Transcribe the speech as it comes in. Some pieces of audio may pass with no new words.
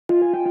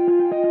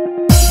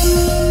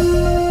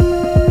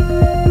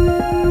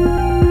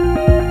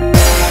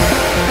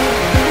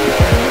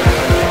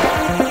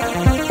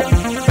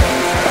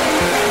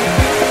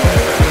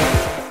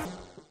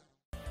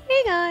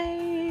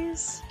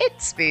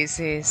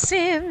Spacey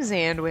Sims,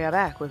 and we are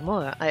back with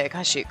more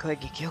Ayakashi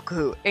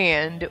Koigikyoku,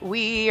 and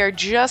we are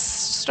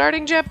just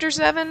starting chapter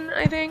 7,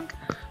 I think,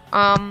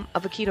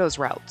 of Akito's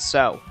route.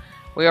 So,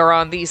 we are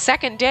on the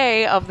second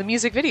day of the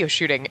music video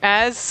shooting,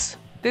 as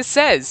this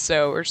says,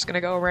 so we're just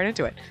gonna go right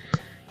into it.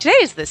 Today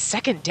is the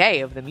second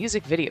day of the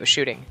music video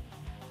shooting.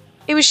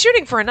 It was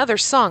shooting for another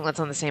song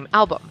that's on the same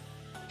album.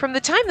 From the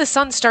time the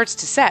sun starts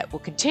to set will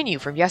continue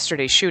from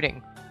yesterday's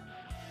shooting.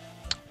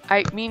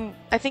 I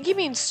think he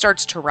means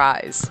starts to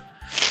rise.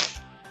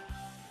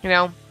 You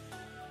know?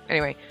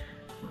 Anyway,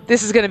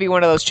 this is going to be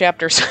one of those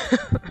chapters.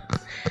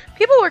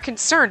 People were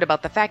concerned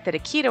about the fact that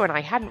Akito and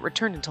I hadn't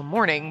returned until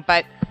morning,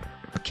 but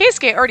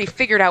Keisuke already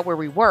figured out where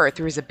we were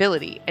through his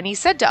ability, and he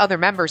said to other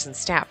members and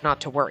staff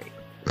not to worry.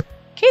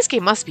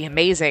 Keisuke must be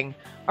amazing,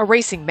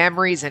 erasing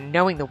memories and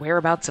knowing the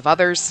whereabouts of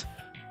others.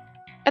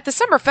 At the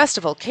summer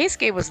festival,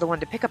 Keisuke was the one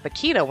to pick up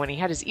Akito when he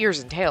had his ears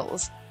and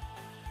tails.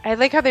 I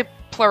like how they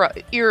plural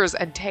ears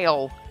and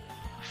tail.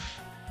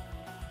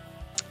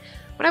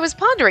 When I was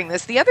pondering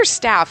this, the other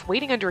staff,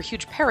 waiting under a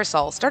huge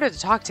parasol, started to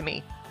talk to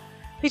me.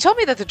 They told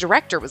me that the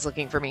director was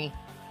looking for me.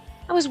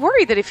 I was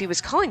worried that if he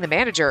was calling the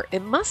manager,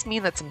 it must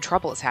mean that some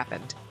trouble has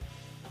happened.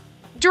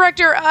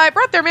 Director, I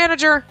brought their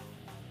manager.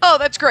 Oh,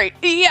 that's great.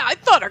 Yeah, I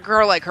thought a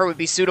girl like her would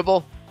be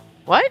suitable.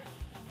 What?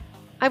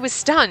 I was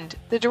stunned.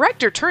 The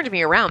director turned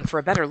me around for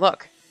a better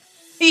look.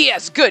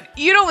 Yes, good.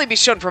 You'd only be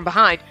shown from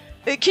behind.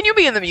 Can you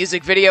be in the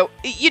music video?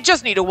 You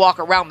just need to walk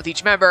around with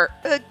each member,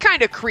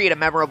 kind of create a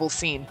memorable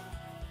scene.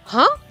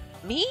 Huh?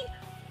 Me?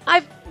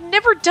 I've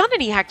never done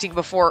any acting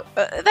before.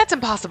 That's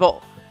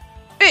impossible.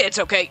 It's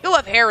okay. You'll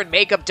have hair and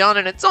makeup done,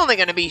 and it's only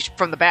going to be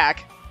from the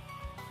back.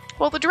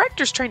 Well, the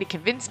director's trying to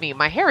convince me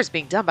my hair is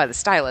being done by the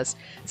stylist.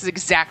 This is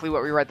exactly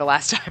what we read the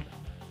last time.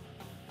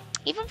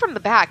 Even from the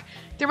back,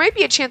 there might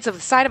be a chance of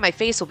the side of my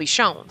face will be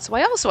shown, so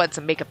I also had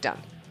some makeup done.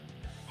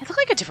 I look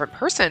like a different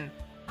person.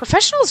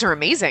 Professionals are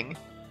amazing.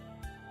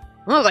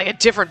 I look like a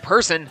different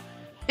person.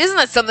 Isn't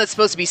that something that's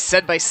supposed to be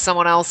said by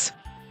someone else?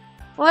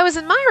 While I was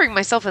admiring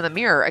myself in the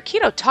mirror,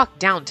 Akito talked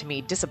down to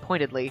me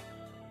disappointedly.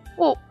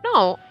 Well,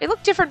 no, it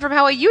looked different from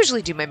how I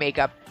usually do my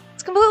makeup.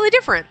 It's completely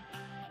different.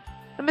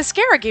 The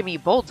mascara gave me a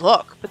bold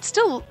look, but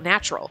still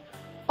natural.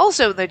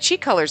 Also, the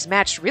cheek colors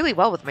matched really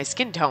well with my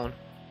skin tone.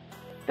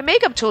 The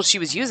makeup tool she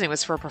was using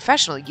was for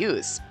professional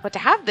use, but to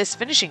have this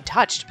finishing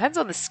touch depends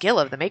on the skill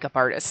of the makeup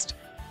artist.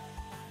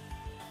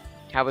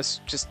 That was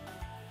just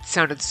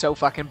sounded so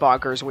fucking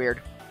bonkers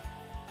weird.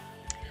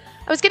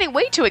 I was getting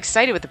way too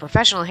excited with the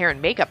professional hair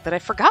and makeup that I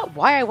forgot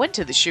why I went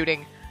to the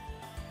shooting.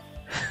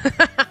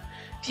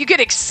 If you get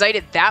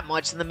excited that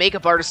much, then the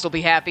makeup artist will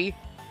be happy.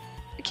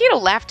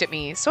 Akito laughed at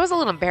me, so I was a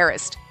little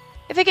embarrassed.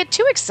 If I get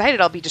too excited,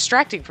 I'll be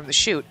distracting from the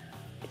shoot.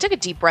 I took a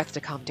deep breath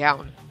to calm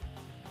down.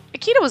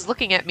 Akito was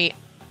looking at me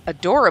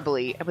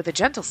adorably and with a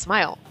gentle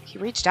smile. He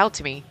reached out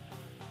to me.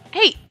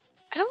 Hey,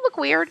 I don't look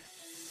weird.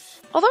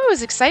 Although I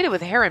was excited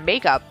with hair and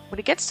makeup, when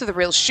it gets to the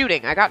real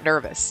shooting, I got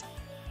nervous.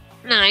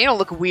 Nah, you don't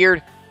look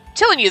weird. I'm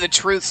telling you the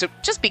truth, so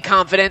just be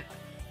confident.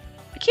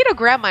 Akito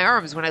grabbed my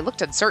arms when I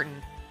looked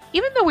uncertain,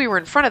 even though we were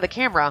in front of the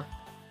camera.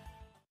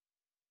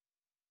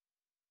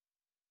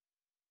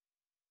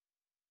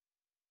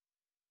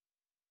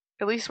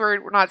 At least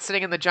we're not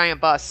sitting in the giant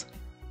bus.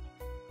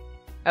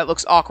 That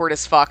looks awkward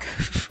as fuck.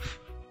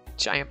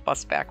 Giant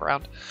bus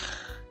background.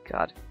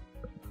 God.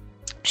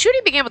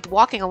 Shooting began with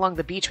walking along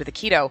the beach with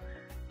Akito.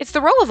 It's the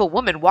role of a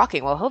woman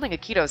walking while holding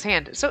Akito's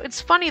hand, so it's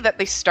funny that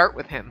they start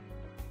with him.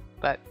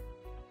 But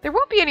there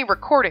won't be any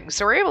recording,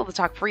 so we're able to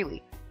talk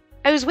freely.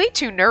 I was way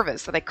too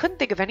nervous that I couldn't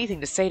think of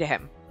anything to say to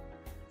him.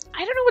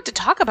 I don't know what to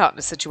talk about in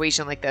a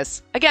situation like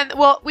this. Again,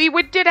 well, we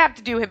did have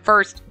to do him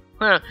first.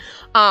 When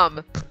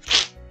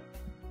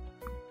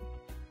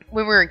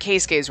we were in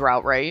Keisuke's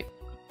route, right?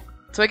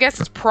 So I guess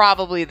it's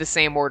probably the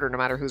same order no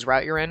matter whose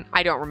route you're in.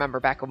 I don't remember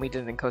back when we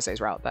did it in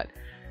Kosei's route, but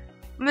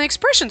the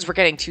expressions were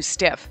getting too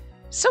stiff.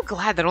 So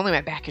glad that only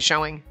my back is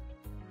showing.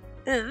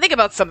 Think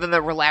about something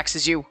that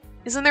relaxes you.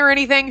 Isn't there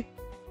anything?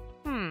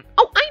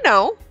 Oh, I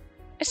know!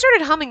 I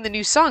started humming the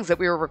new songs that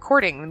we were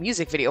recording the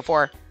music video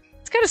for.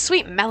 It's got a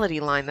sweet melody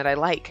line that I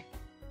like.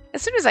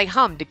 As soon as I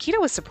hummed, Akito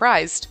was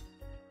surprised.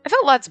 I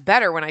felt lots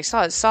better when I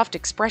saw his soft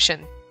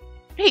expression.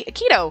 Hey,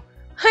 Akito!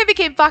 I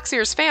became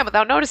Foxear's fan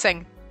without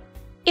noticing.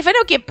 If I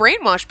don't get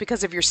brainwashed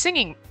because of your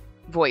singing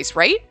voice,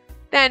 right?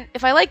 Then,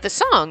 if I like the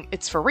song,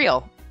 it's for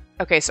real.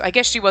 Okay, so I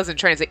guess she wasn't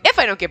trying to say, if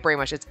I don't get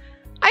brainwashed, it's,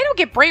 I don't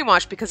get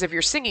brainwashed because of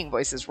your singing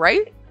voices,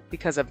 right?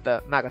 Because of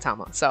the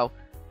Magatama. So,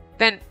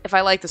 then, if I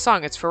like the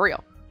song, it's for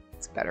real.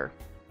 It's better.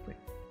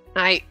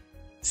 I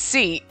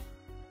see.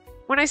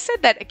 When I said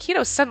that,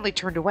 Akito suddenly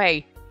turned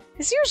away.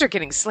 His ears are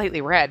getting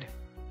slightly red.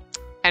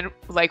 And,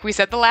 like we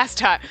said the last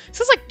time,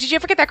 so it's like, did you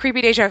ever get that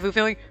creepy deja vu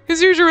feeling?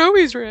 His ears are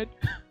always red.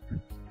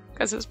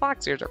 Because his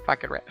fox ears are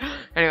fucking red.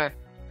 Anyway.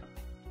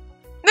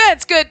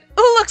 That's good.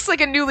 Looks like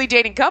a newly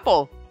dating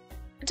couple.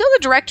 Until the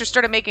director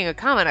started making a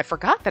comment, I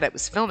forgot that it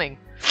was filming.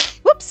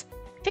 Whoops.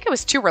 I think I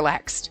was too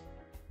relaxed.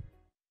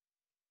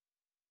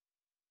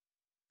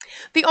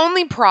 The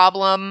only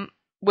problem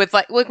with,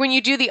 like when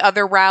you do the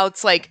other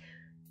routes, like,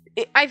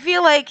 I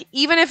feel like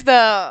even if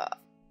the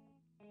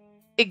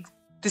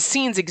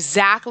scene's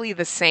exactly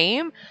the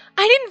same,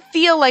 I didn't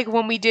feel like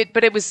when we did,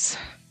 but it was,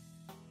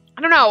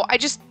 I don't know,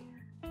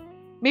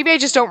 maybe I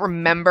just don't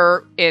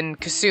remember in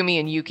Kasumi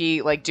and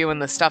Yuki, like, doing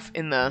the stuff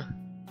in the...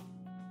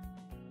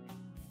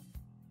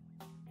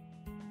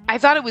 I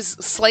thought it was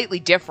slightly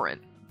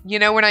different. You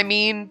know what I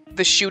mean?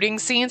 The shooting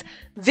scenes.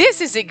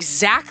 This is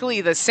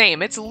exactly the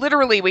same. It's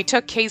literally, we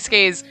took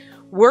Keisuke's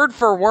word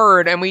for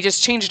word and we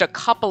just changed a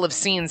couple of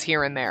scenes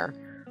here and there.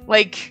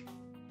 Like,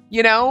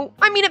 you know?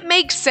 I mean, it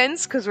makes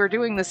sense because we're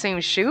doing the same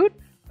shoot.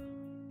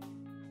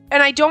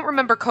 And I don't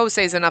remember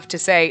Kosei's enough to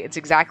say it's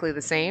exactly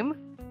the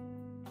same.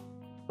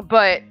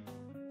 But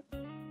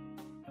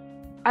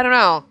I don't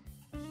know.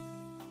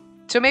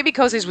 So maybe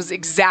Kosei's was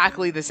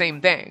exactly the same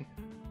thing.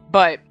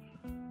 But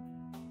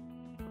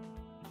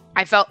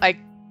I felt like,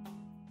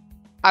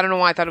 I don't know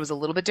why I thought it was a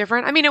little bit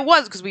different. I mean, it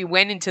was because we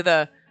went into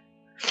the,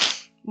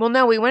 well,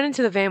 no, we went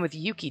into the van with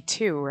Yuki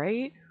too,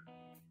 right?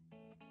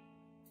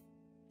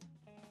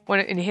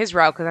 When in his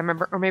route, because I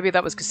remember, or maybe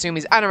that was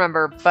Kasumi's. I don't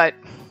remember, but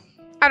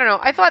I don't know.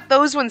 I thought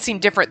those ones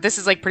seemed different. This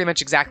is like pretty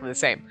much exactly the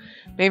same.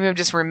 Maybe I'm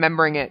just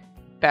remembering it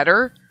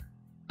better.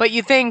 But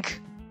you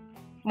think,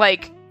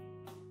 like,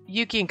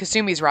 Yuki and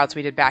Kasumi's routes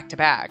we did back to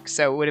back,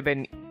 so it would have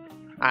been,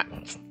 I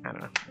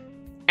don't know.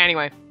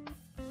 Anyway.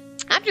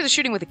 After the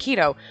shooting with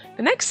Akito,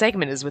 the next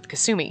segment is with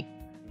Kasumi.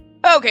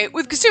 Okay,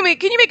 with Kasumi,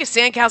 can you make a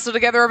sandcastle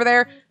together over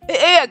there?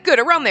 Yeah, good,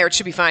 around there, it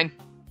should be fine.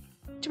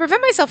 To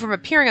prevent myself from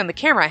appearing on the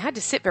camera, I had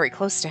to sit very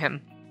close to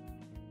him.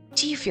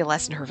 Do you feel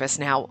less nervous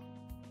now?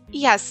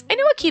 Yes, I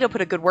know Akito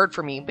put a good word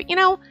for me, but you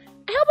know,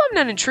 I hope I'm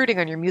not intruding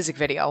on your music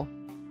video.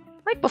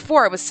 Like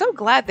before, I was so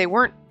glad there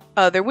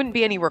wouldn't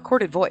be any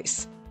recorded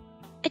voice.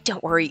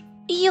 Don't worry,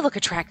 you look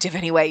attractive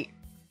anyway.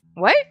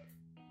 What?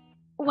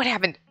 What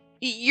happened?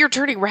 You're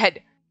turning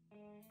red.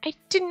 I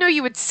didn't know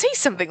you would say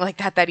something like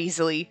that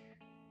easily.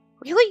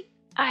 Really?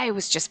 I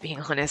was just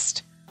being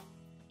honest.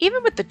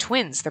 Even with the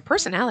twins, their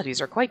personalities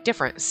are quite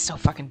different. It's so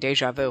fucking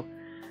deja vu.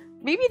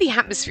 Maybe the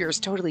atmosphere is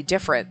totally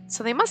different,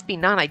 so they must be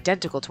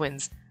non-identical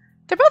twins.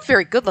 They're both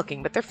very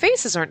good-looking, but their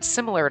faces aren't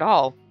similar at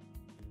all.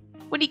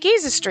 When he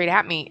gazes straight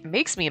at me, it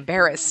makes me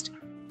embarrassed.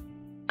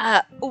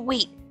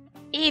 Wait.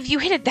 If you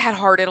hit it that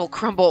hard, it'll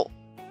crumble.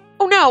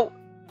 Oh no!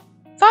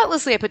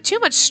 Thoughtlessly, I put too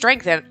much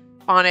strength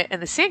on it, and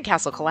the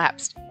sandcastle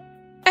collapsed.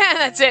 And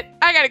that's it.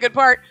 I got a good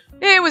part.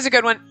 It was a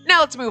good one. Now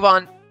let's move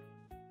on.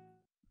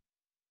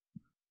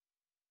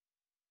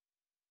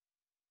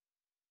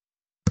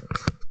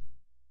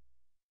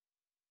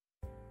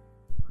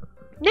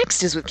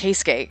 Next is with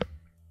Keisuke.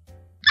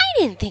 I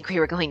didn't think we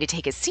were going to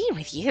take a scene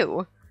with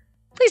you.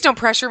 Please don't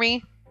pressure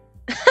me.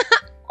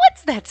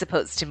 What's that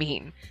supposed to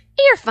mean?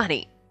 You're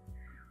funny.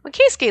 When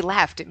Keisuke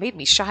laughed, it made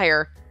me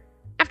shyer.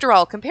 After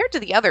all, compared to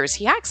the others,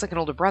 he acts like an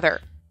older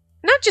brother.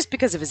 Not just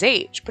because of his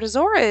age, but his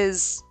aura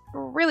is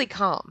really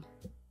calm.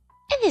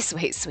 In this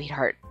way,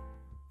 sweetheart.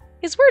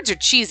 His words are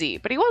cheesy,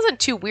 but he wasn't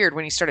too weird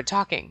when he started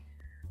talking.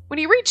 When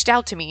he reached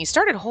out to me, he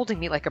started holding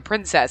me like a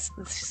princess.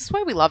 This is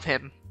why we love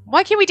him.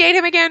 Why can't we date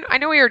him again? I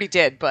know we already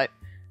did, but...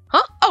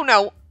 Huh? Oh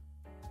no!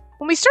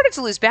 When we started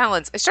to lose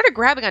balance, I started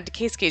grabbing onto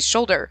Keisuke's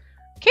shoulder.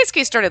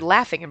 Keisuke started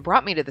laughing and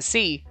brought me to the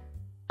sea.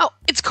 Oh,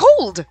 it's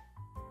cold!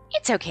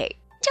 It's okay.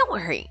 Don't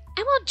worry.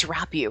 I won't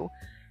drop you.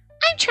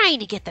 I'm trying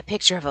to get the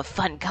picture of a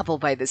fun couple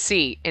by the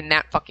sea in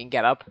that fucking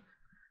getup.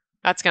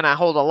 That's gonna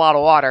hold a lot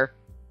of water.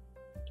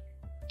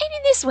 And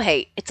in this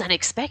way, it's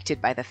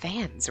unexpected by the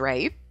fans,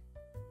 right?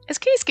 As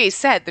Keisuke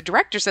said, the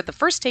director said the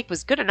first take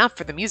was good enough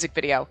for the music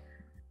video.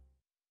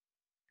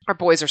 Our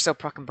boys are so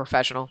fucking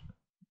professional.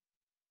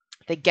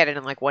 They get it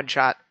in like one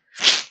shot.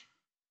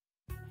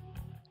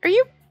 Are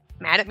you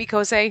mad at me,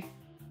 Kosei?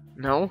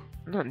 No,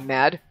 I'm not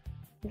mad.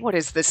 What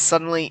is this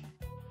suddenly?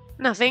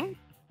 Nothing.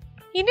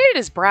 He knitted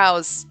his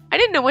brows. I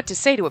didn't know what to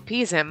say to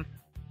appease him.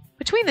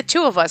 Between the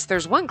two of us,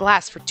 there's one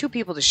glass for two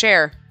people to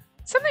share.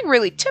 Something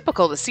really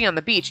typical to see on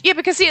the beach. Yeah,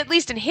 because see, at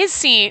least in his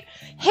scene,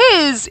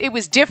 it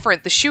was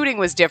different. The shooting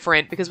was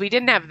different because we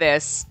didn't have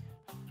this.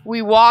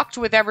 We walked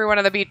with everyone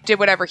on the beach, did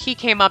whatever. He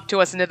came up to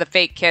us and did the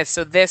fake kiss,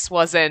 so this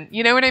wasn't,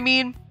 you know what I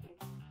mean?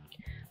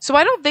 So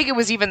I don't think it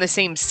was even the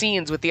same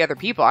scenes with the other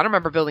people. I don't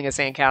remember building a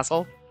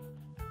sandcastle.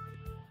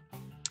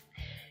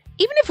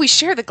 Even if we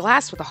share the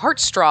glass with a heart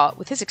straw,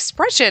 with his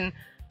expression,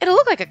 it'll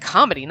look like a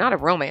comedy, not a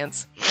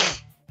romance.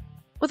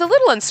 With a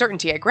little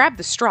uncertainty, I grabbed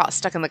the straw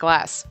stuck in the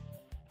glass.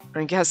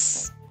 I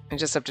guess I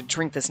just have to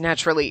drink this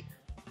naturally.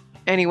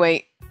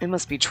 Anyway, it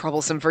must be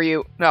troublesome for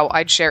you. No,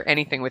 I'd share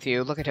anything with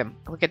you. Look at him.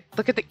 Look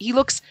at he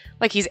looks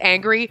like he's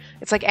angry.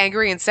 It's like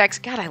angry and sex.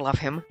 God, I love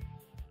him.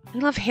 I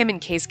love him and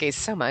Keisuke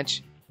so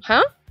much.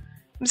 Huh?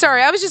 I'm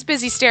sorry, I was just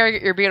busy staring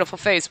at your beautiful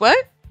face. What?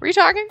 Were you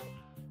talking?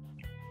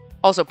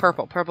 Also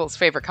purple. Purple's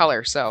favorite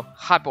color, so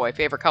hot boy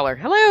favorite color.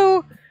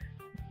 Hello!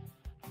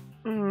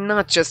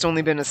 Not just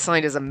only been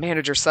assigned as a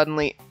manager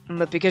suddenly,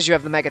 but because you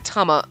have the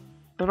Megatama,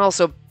 and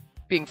also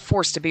being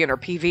forced to be in her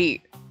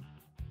PV.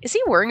 Is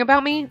he worrying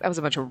about me? That was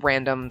a bunch of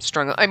random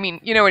strung... I mean,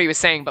 you know what he was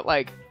saying, but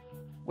like,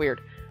 weird.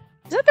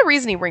 Is that the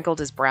reason he wrinkled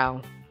his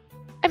brow?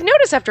 I've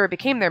noticed after I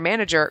became their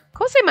manager,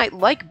 Kosei might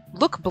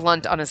look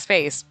blunt on his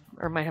face,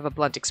 or might have a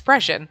blunt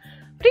expression,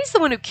 but he's the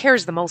one who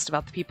cares the most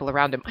about the people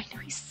around him. I know,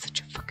 he's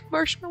such a fucking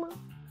marshmallow.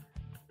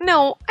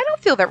 No, I don't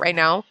feel that right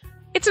now.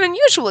 It's an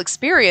unusual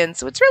experience,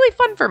 so it's really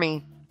fun for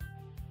me.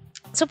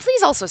 So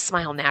please also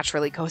smile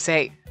naturally,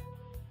 Kosei.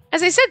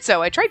 As I said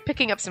so, I tried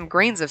picking up some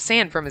grains of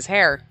sand from his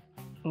hair.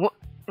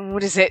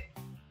 What is it?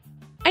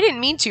 I didn't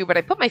mean to, but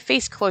I put my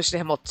face close to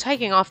him while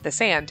taking off the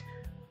sand.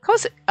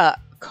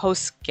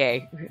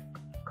 Kosei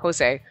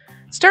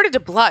started to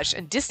blush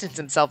and distance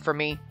himself from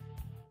me.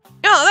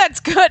 Oh, that's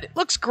good.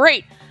 Looks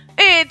great.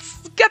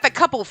 It's got the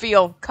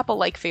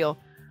couple-like feel.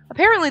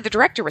 Apparently, the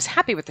director was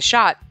happy with the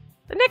shot.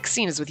 The next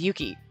scene is with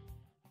Yuki.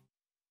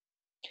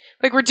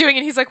 Like, we're doing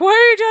it, he's like, what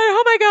are you doing?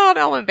 Oh my god,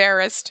 all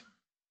embarrassed.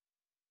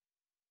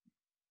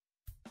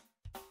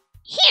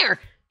 Here,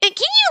 can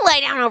you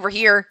lie down over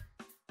here?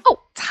 Oh,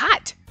 it's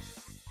hot.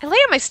 I lay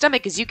on my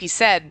stomach as Yuki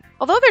said.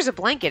 Although there's a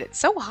blanket, it's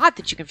so hot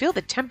that you can feel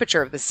the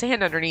temperature of the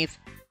sand underneath.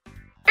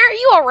 Are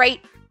you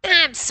alright?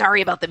 I'm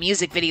sorry about the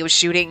music video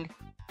shooting.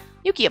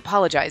 Yuki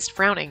apologized,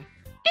 frowning.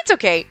 It's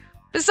okay.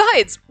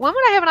 Besides, when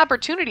would I have an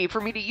opportunity for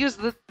me to use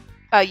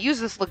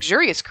this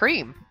luxurious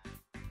cream?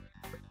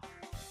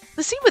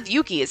 The scene with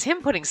Yuki is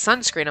him putting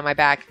sunscreen on my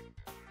back.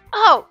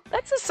 Oh,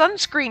 that's the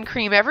sunscreen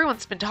cream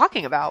everyone's been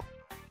talking about.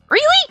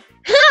 Really?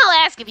 I'll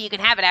ask if you can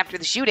have it after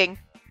the shooting.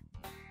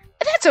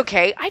 That's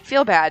okay. I'd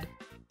feel bad.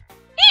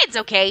 It's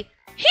okay.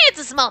 It's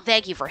a small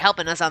thank you for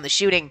helping us on the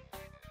shooting.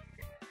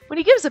 When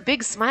he gives a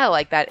big smile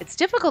like that, it's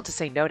difficult to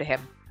say no to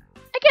him.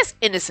 I guess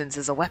innocence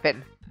is a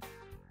weapon.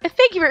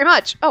 Thank you very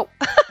much. Oh,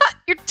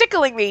 you're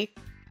tickling me.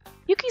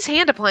 Yuki's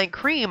hand applying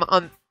cream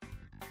on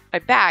my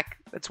back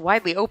that's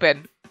widely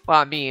open. Well,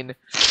 I mean,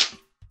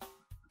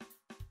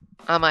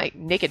 on my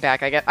naked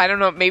back, I guess. I don't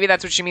know. Maybe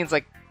that's what she means,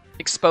 like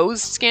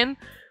exposed skin.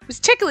 It was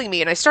tickling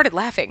me, and I started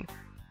laughing.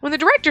 When the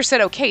director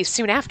said okay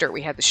soon after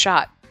we had the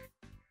shot.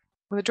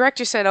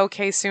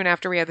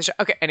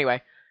 Okay,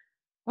 anyway.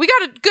 We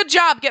got a good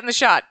job getting the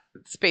shot.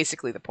 That's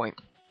basically the point.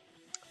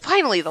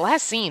 Finally, the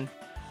last scene.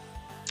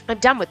 I'm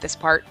done with this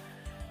part.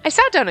 I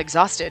sat down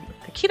exhausted.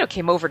 Akito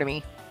came over to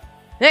me.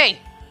 Hey,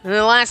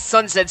 the last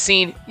sunset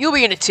scene. You'll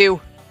be in it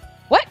too.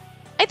 What?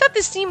 I thought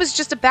this scene was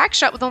just a back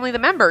shot with only the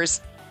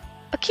members.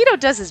 Akito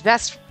does his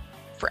best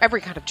for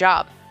every kind of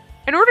job.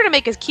 In order to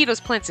make Akito's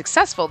plan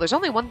successful, there's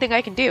only one thing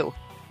I can do.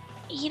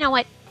 You know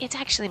what? It's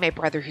actually my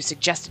brother who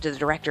suggested to the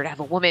director to have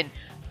a woman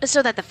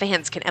so that the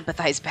fans can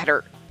empathize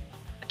better.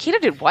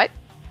 Akito did what?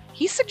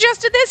 He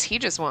suggested this? He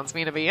just wants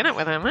me to be in it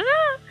with him.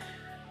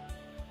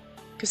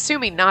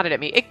 Kasumi nodded at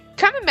me. It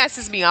kind of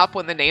messes me up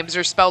when the names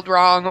are spelled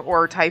wrong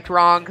or typed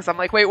wrong, because I'm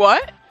like, wait,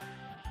 what?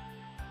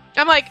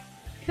 I'm like,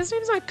 his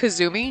name's not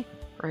Kazumi?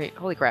 Right,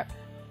 holy crap.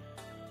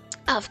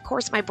 Of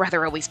course, my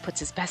brother always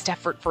puts his best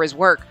effort for his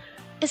work,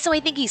 so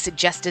I think he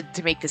suggested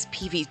to make this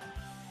PV...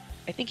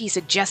 I think he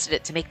suggested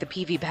it to make the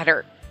PV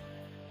better.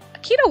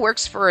 Akito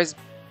works for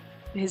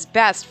his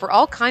best for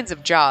all kinds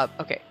of jobs.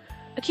 Okay.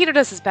 Akito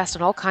does his best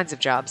on all kinds of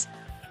jobs.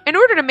 In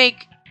order to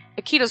make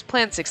Akito's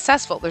plan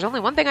successful, there's only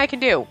one thing I can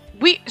do.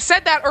 We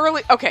said that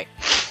early. Okay.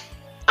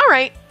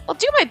 Alright. I'll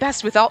do my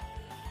best with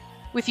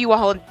you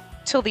all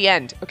until the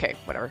end. Okay,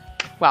 whatever.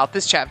 Wow,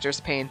 this chapter's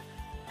a pain.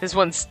 This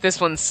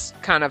one's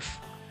kind of...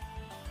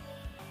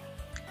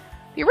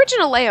 The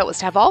original layout was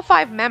to have all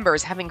 5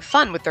 members having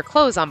fun with their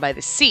clothes on by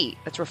the sea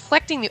that's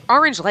reflecting the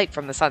orange light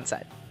from the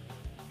sunset.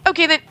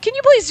 Okay then, can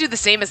you please do the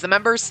same as the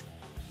members?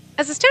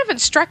 As the staff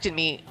instructed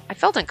me, I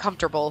felt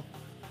uncomfortable.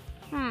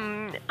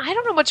 I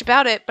don't know much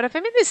about it, but if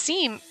I'm in this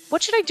scene,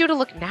 what should I do to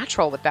look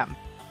natural with them?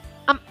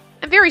 I'm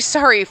very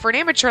sorry for an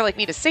amateur like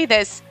me to say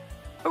this.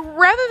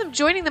 Rather than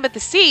joining them at the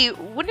sea,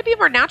 wouldn't it be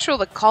more natural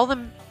to call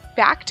them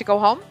back to go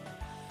home?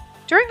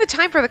 During the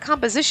time for the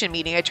composition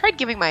meeting, I tried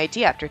giving my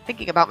idea after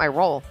thinking about my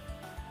role.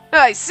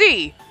 I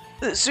see.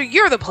 So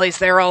you're the place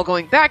they're all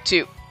going back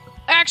to.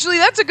 Actually,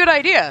 that's a good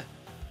idea.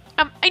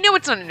 I know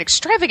it's not an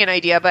extravagant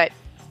idea, but...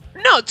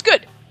 No, it's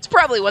good. It's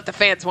probably what the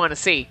fans want to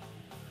see.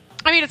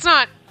 I mean, it's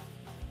not...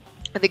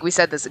 I think we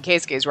said this in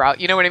Keisuke's route.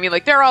 You know what I mean?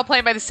 Like, they're all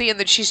playing by the sea, and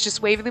then she's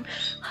just waving them.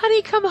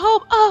 Honey, come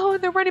home. Oh,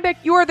 and they're running back.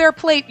 You're their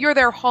place. You're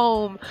their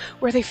home.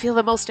 Where they feel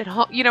the most at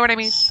home. You know what I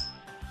mean?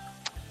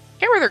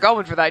 Get where they're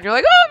going for that. And you're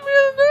like,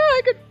 oh,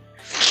 I could...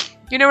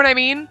 You know what I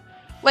mean?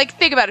 Like,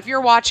 think about it. If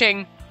you're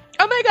watching...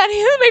 Oh my god,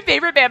 he's my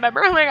favorite band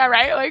member. Oh my god,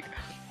 right? Like,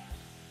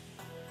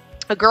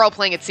 a girl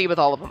playing at sea with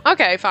all of them.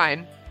 Okay,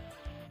 fine.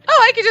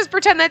 Oh, I could just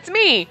pretend that's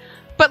me.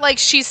 But, like,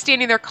 she's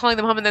standing there calling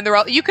them home, and then they're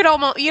all... You could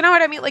almost... You know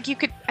what I mean? Like, you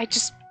could...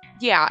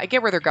 Yeah, I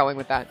get where they're going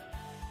with that.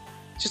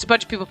 It's just a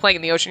bunch of people playing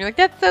in the ocean. You're like,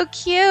 that's so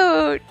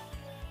cute.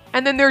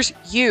 And then there's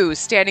you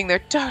standing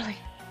there. Darling,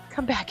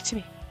 come back to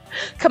me.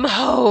 Come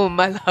home,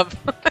 my love.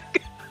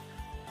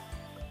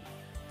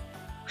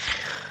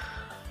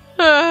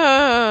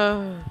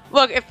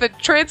 Look, if the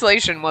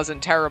translation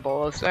wasn't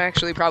terrible, it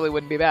actually probably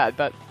wouldn't be bad,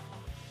 but...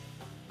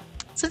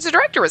 Since the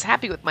director was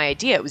happy with my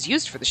idea, it was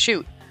used for the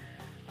shoot.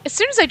 As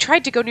soon as I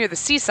tried to go near the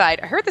seaside,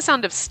 I heard the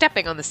sound of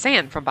stepping on the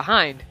sand from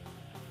behind.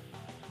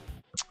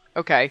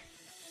 Okay.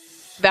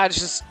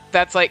 That's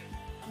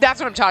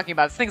what I'm talking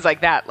about. It's things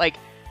like that. Like,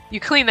 you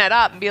clean that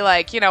up and be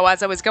like,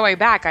 as I was going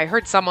back, I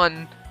heard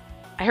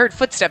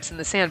footsteps in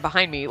the sand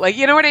behind me. Like,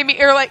 you know what I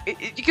mean? Or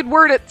like, you could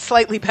word it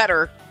slightly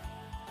better.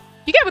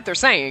 You get what they're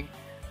saying,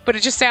 but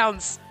it just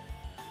sounds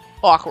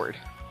awkward.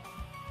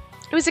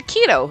 It was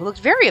Akito, who looked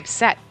very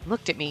upset and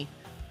looked at me.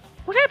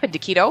 What happened,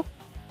 Akito?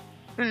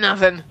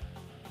 Nothing.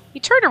 He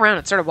turned around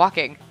and started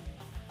walking.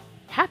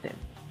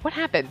 What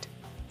happened?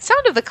 The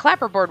sound of the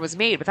clapperboard was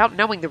made without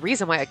knowing the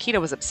reason why Akito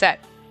was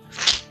upset.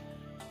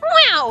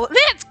 Wow,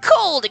 that's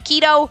cold,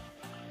 Akito!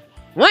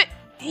 What?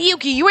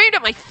 Yuki, you aimed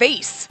at my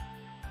face!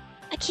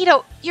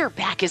 Akito, your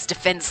back is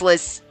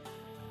defenseless.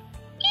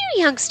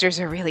 You youngsters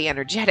are really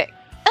energetic.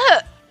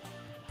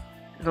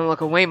 Don't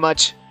look away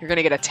much. You're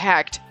gonna get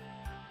attacked.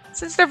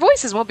 Since their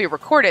voices won't be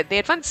recorded, they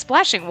had fun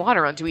splashing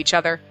water onto each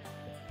other.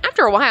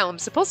 After a while, I'm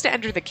supposed to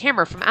enter the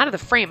camera from out of the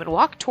frame and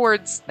walk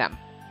towards them.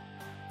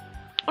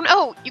 Oh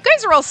no, you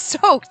guys are all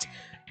soaked.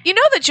 You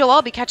know that you'll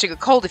all be catching a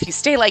cold if you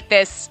stay like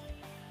this.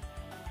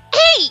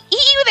 Hey,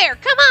 you there,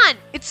 come on.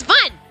 It's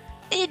fun.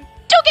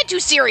 Don't get too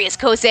serious,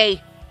 Kosei.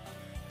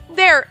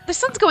 There, the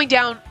sun's going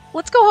down.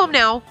 Let's go home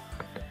now.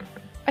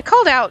 I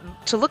called out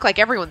to look like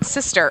everyone's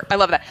sister. I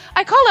love that.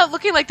 I called out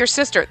looking like their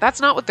sister.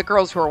 That's not what the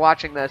girls who are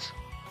watching this.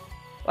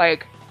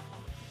 Like,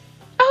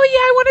 oh yeah,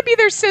 I want to be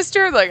their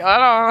sister. Like,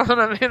 I don't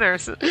want to be their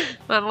sister.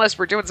 Not unless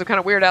we're doing some kind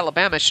of weird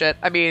Alabama shit.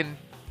 I mean...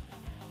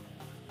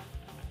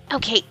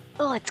 Okay,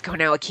 let's go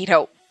now,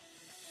 Akito.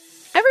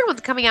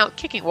 Everyone's coming out,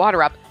 kicking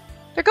water up.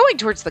 They're going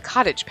towards the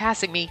cottage,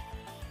 passing me.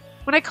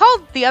 When I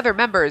called the other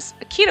members,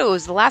 Akito, who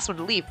was the last one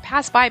to leave,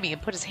 passed by me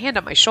and put his hand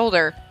on my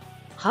shoulder.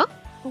 Huh?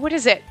 What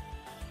is it?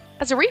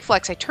 As a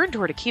reflex, I turned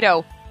toward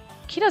Akito.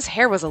 Akito's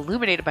hair was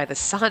illuminated by the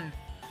sun.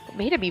 It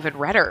made him even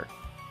redder.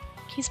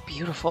 He's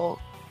beautiful.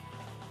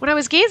 When I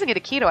was gazing at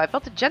Akito, I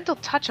felt a gentle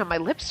touch on my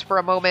lips for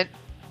a moment.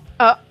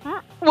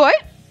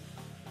 What?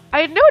 I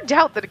had no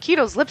doubt that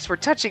Akito's lips were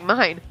touching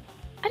mine.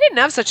 I didn't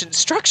have such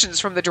instructions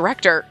from the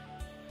director.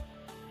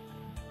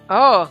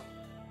 Oh.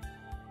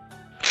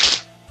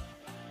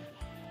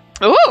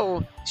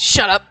 Oh!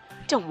 Shut up.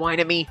 Don't whine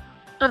at me.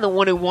 I'm the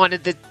one I'm the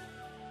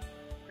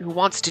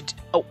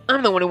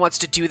one who wants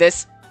to do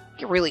this. I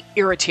get really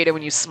irritated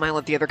when you smile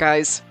at the other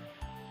guys.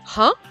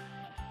 Huh?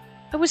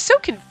 I was so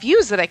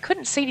confused that I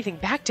couldn't say anything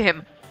back to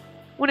him.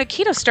 When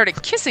Akito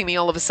started kissing me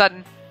all of a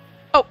sudden.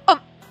 Oh,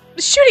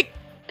 shooting!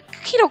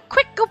 Akito,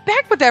 quick, go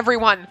back with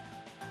everyone!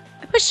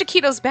 I pushed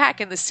Akito's back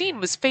and the scene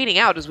was fading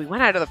out as we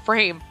went out of the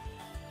frame.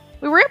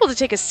 We were able to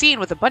take a scene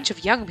with a bunch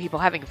of young people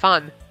having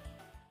fun.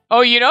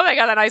 Oh, they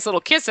got a nice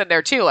little kiss in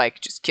there too,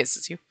 like, just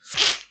kisses you.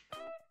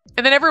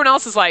 And then everyone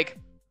else is like,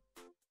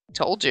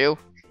 told you.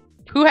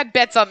 Who had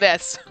bets on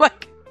this?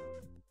 Like,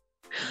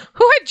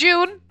 who had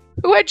June?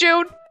 Who had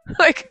June?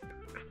 Like,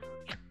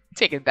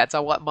 taking bets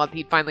on what month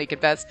he'd finally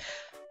confess.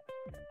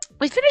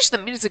 We finished the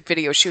music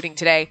video shooting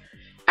today.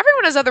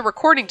 Everyone has other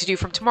recording to do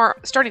from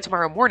starting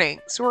tomorrow morning,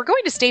 so we're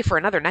going to stay for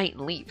another night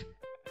and leave.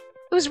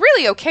 It was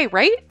really okay,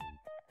 right?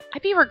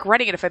 I'd be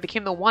regretting it if I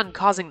became the one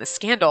causing the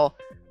scandal.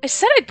 I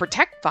said I'd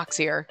protect Fox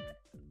here.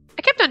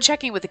 I kept on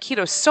checking with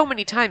Akito so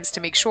many times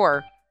to make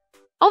sure.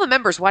 All the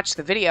members watched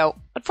the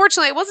video.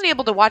 Unfortunately, I wasn't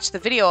able to watch the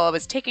video while I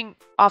was taking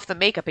off the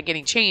makeup and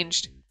getting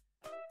changed.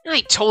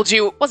 I told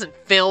you, it wasn't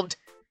filmed.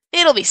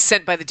 It'll be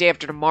sent by the day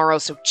after tomorrow,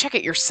 so check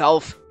it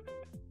yourself.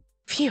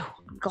 Phew,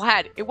 I'm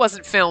glad it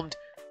wasn't filmed.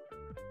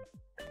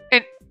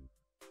 And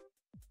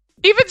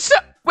even so,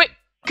 wait,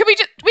 we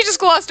just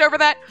glossed over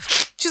that?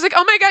 She's like,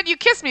 oh my god, you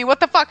kissed me, what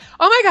the fuck?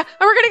 Oh my god,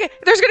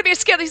 there's gonna be a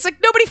scandal. He's like,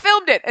 nobody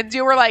filmed it. And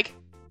you were like,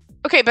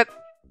 okay, but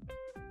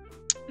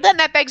then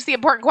that begs the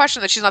important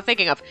question that she's not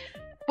thinking of.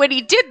 When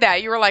he did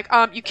that, you were like,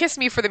 you kissed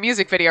me for the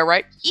music video,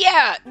 right?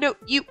 Yeah, no,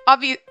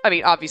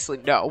 obviously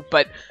no,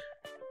 but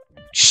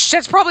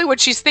that's probably what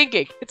she's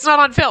thinking. It's not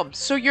on film,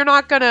 so you're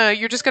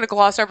just gonna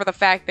gloss over the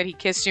fact that he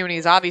kissed you and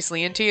he's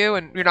obviously into you,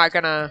 and you're not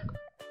gonna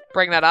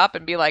bring that up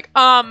and be like,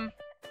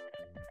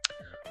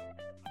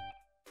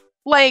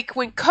 like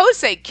when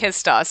Kosei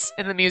kissed us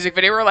in the music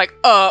video, we were like,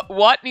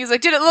 what? And he's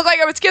like, did it look like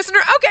I was kissing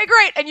her? Okay,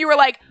 great. And you were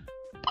like,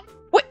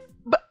 what?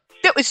 But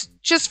that was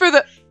just for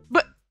the,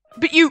 but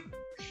you,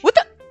 what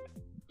the,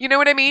 you know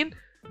what I mean?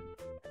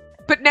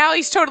 But now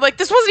he's totally like,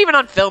 this wasn't even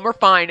on film, we're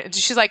fine. And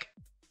she's like,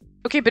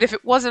 okay, but if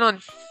it wasn't on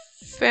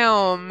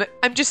film,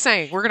 I'm just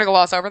saying, we're gonna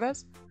gloss over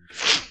this.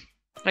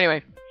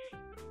 Anyway,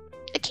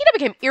 Akito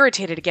became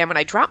irritated again when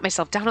I dropped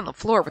myself down on the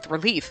floor with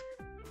relief.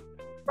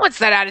 What's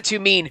that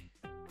attitude mean?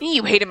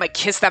 You hated my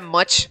kiss that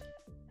much?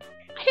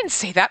 I didn't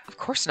say that. Of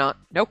course not.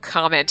 No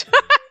comment.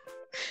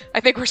 I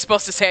think we're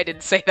supposed to say I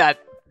didn't say that.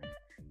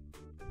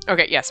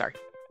 Okay, yeah, sorry.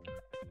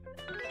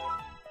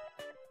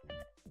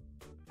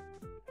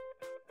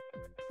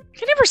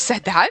 I never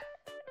said that.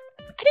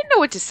 I didn't know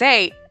what to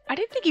say. I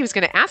didn't think he was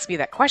going to ask me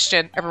that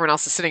question. Everyone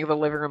else is sitting in the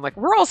living room like,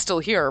 we're all still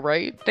here,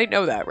 right? They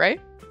know that, right?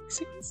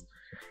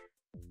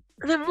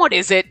 And then what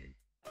is it?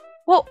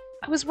 Well,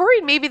 I was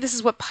worried maybe this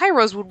is what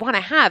Pyros would want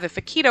to have if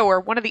Akito or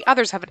one of the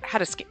others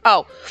had a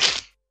Oh.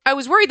 I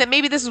was worried that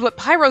maybe this is what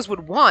Pyros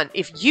would want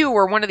if you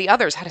or one of the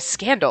others had a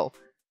scandal.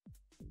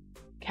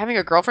 Having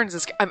a girlfriend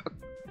is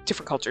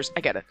different cultures.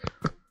 I get it.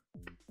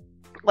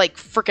 Like,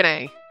 frickin'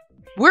 A.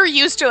 We're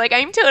used to, like,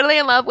 I'm totally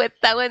in love with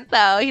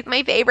so-and-so. He's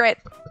my favorite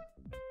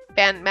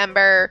band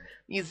member,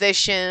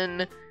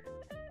 musician,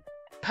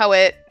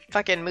 poet,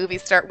 fucking movie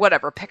star,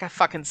 whatever. Pick a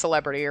fucking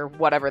celebrity or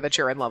whatever that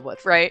you're in love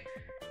with, right?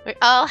 We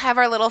all have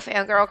our little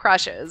fangirl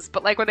crushes.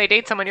 But, like, when they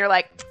date someone, you're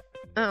like,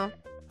 oh,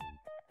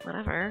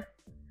 whatever.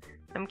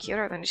 I'm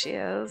cuter than she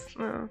is.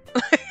 Oh.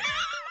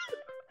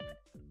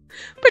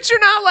 But you're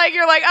not like,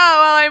 you're like,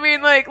 oh, well, I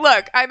mean, like,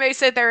 look, I may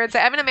sit there and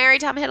say, I'm gonna marry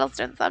Tom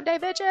Hiddleston someday,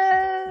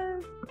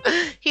 bitches.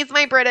 He's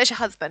my British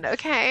husband,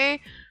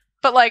 okay?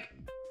 But, like,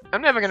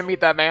 I'm never gonna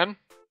meet that man.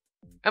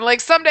 And, like,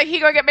 someday he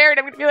gonna get married,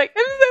 I'm gonna be like,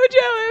 I'm so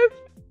jealous.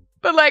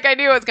 But, like, I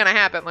knew it was gonna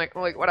happen, like,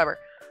 whatever.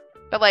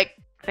 But, like,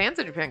 fans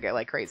in Japan get,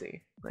 like,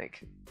 crazy.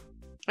 Like,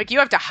 you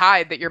have to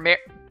hide that you're married.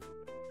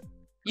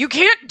 You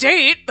can't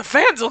date! The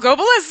fans will go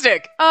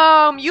ballistic!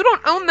 You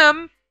don't own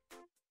them.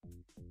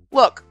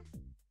 Look.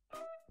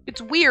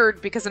 It's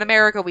weird because in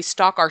America we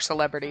stalk our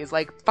celebrities.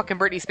 Like, fucking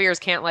Britney Spears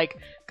can't, like,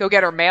 go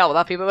get her mail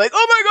without people like,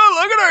 oh my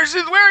god, look at her!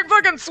 She's wearing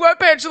fucking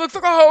sweatpants! She looks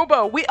like a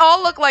hobo! We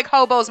all look like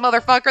hobos,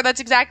 motherfucker!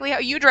 That's exactly how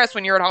you dress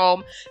when you're at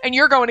home, and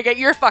you're going to get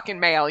your fucking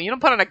mail. You don't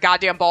put on a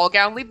goddamn ball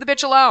gown. Leave the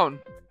bitch alone.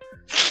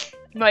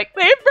 Like,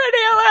 leave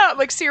Britney alone!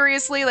 Like,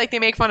 seriously? Like, they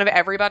make fun of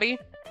everybody?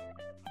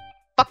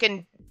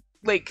 Fucking,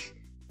 like,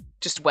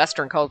 just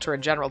Western culture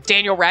in general.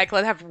 Daniel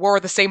Radcliffe wore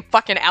the same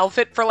fucking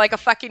outfit for, like, a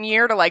fucking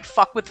year to, like,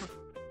 fuck with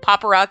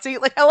paparazzi.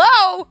 Like,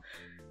 hello?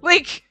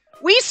 Like,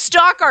 we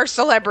stalk our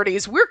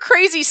celebrities. We're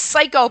crazy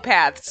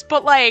psychopaths.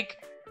 But, like,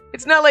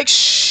 it's not like,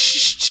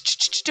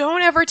 shh,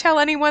 don't ever tell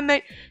anyone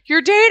that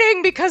you're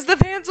dating because the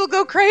fans will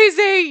go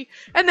crazy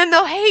and then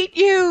they'll hate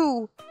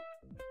you.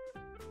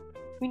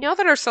 We know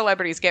that our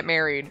celebrities get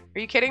married. Are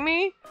you kidding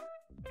me?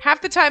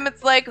 Half the time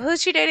it's like,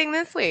 who's she dating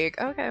this week?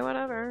 Okay,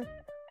 whatever.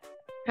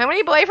 How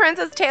many boyfriends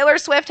has Taylor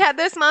Swift had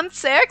this month?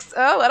 6?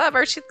 Oh,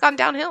 whatever. She's gone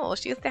downhill.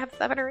 She used to have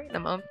 7 or 8 in a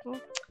month.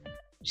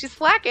 She's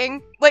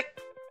slacking. Like,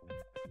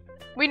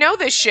 we know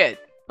this shit.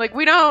 Like,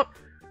 we don't.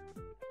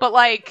 But,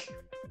 like,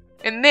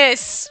 in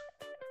this,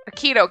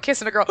 Akito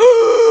kissing a girl.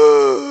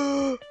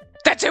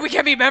 That's it. We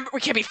can't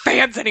be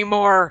fans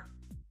anymore.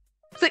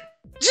 It's like,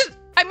 just,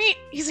 I mean,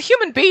 he's a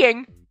human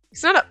being.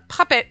 He's not a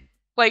puppet.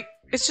 Like,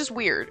 it's just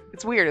weird.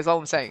 It's weird is all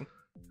I'm saying.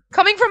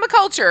 Coming from a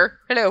culture,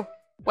 hello,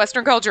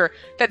 Western culture,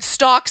 that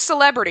stalks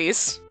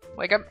celebrities.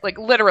 Like, I'm, like,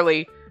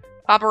 literally.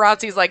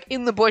 Paparazzi's, like,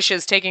 in the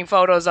bushes taking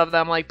photos of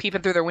them, like,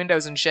 peeping through their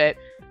windows and shit.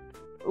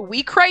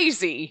 We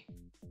crazy.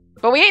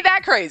 But we ain't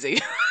that crazy.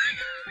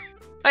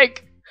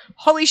 Like,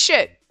 holy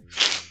shit.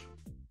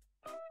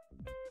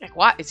 Like,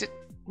 what? Is it...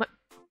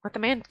 Let the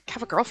man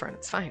have a girlfriend.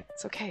 It's fine.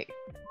 It's okay.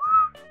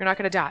 You're not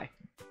gonna die.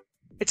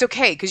 It's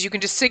okay, because you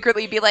can just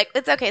secretly be like,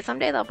 it's okay,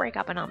 someday they'll break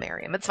up and I'll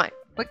marry him. It's fine.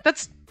 Like,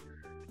 that's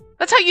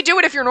how you do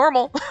it if you're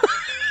normal.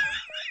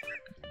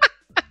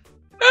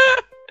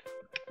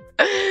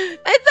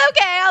 It's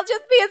okay, I'll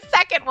just be a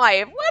second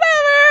wife.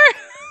 Whatever.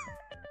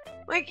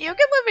 Like, you can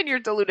live in your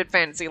deluded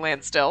fantasy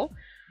land still.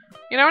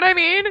 You know what I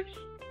mean?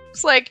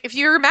 It's like, if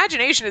your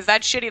imagination is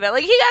that shitty that,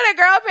 like, he got a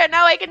girlfriend,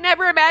 now I can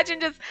never imagine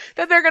just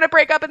that they're gonna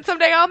break up and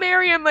someday I'll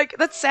marry him. Like,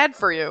 that's sad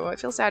for you. I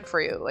feel sad for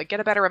you. Like, get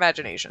a better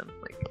imagination.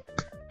 Like...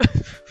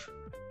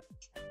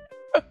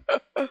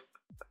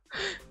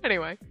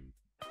 Anyway.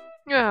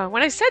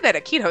 When I said that,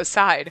 Akito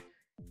sighed.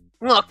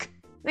 Look,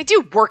 I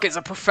do work as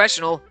a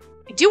professional.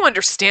 I do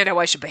understand how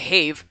I should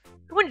behave.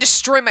 I wouldn't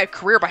destroy my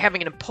career by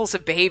having an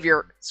impulsive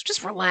behavior, so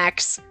just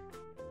relax.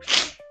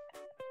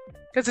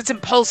 Because it's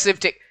impulsive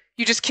to...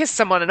 You just kiss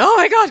someone and, oh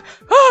my god!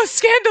 Oh,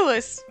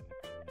 scandalous!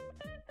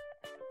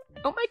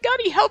 Oh my god,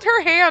 he held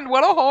her hand!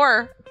 What a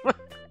whore!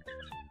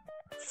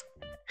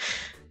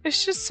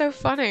 It's just so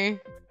funny.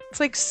 It's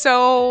like,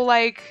 so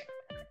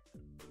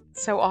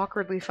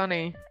awkwardly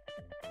funny.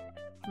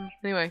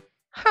 Anyway.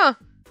 Huh.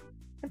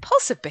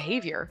 Impulsive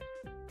behavior.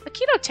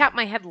 Akito tapped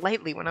my head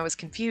lightly when I was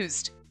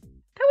confused.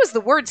 That was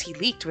the words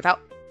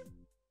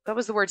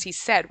he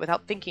said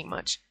without thinking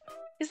much.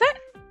 Is that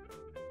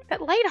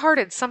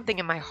lighthearted something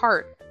in my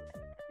heart?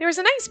 There was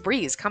a nice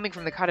breeze coming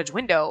from the cottage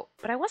window,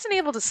 but I wasn't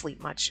able to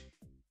sleep much.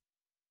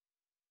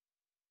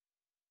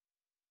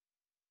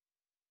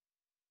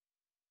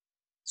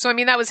 So, I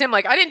mean, that was him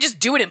like, I didn't just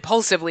do it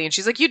impulsively. And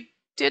she's like, you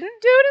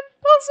didn't do it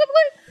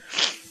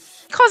impulsively?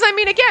 Because, I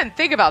mean, again,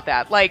 think about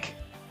that. Like,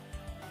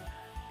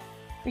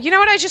 you know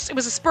what? It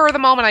was a spur of the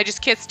moment. I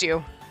just kissed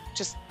you.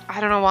 Just, I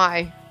don't know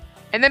why.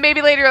 And then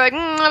maybe later you're like,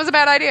 that was a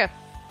bad idea.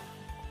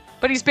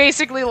 But he's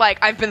basically like,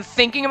 I've been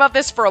thinking about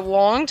this for a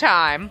long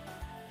time.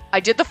 I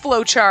did the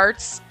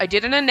flowcharts. I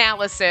did an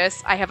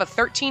analysis. I have a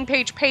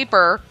 13-page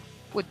paper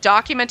with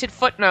documented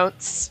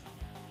footnotes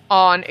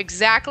on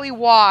exactly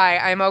why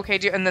I'm okay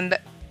to... And then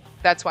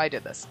that's why I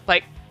did this.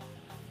 Like,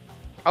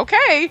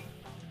 okay.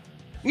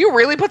 You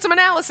really put some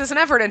analysis and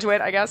effort into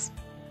it, I guess.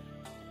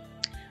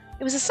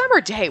 It was a summer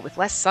day with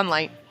less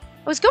sunlight.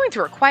 I was going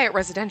through a quiet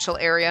residential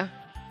area.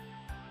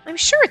 I'm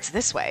sure it's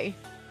this way.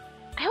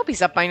 I hope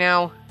he's up by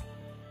now.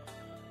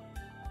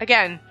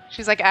 Again,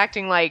 she's like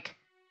acting like,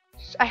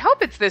 I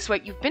hope it's this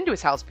way. You've been to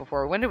his house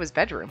before. Went to his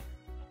bedroom.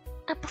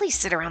 Please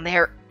sit around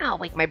there. I'll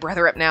wake my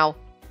brother up now.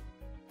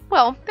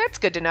 Well, that's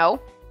good to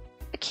know.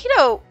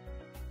 Akito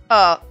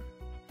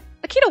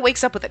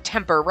wakes up with a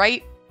temper,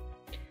 right?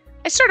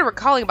 I started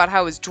recalling about how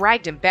I was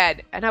dragged in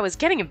bed, and I was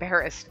getting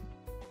embarrassed.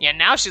 Yeah,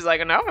 now she's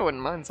like, no, I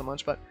wouldn't mind so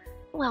much, but...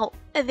 Well,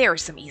 there are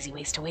some easy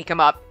ways to wake him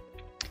up.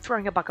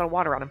 Throwing a bucket of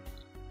water on him.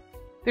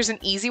 There's an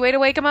easy way to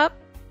wake him up?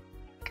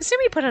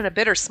 Kasumi put on a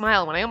bitter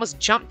smile when I almost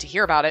jumped to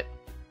hear about it.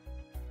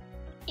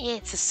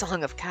 It's a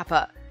song of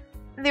Kappa.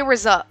 There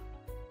was a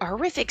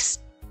horrific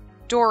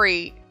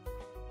story...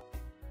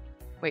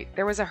 Wait,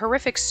 there was a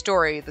horrific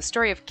story, the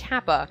story of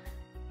Kappa,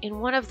 in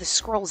one of the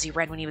scrolls he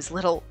read when he was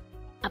little.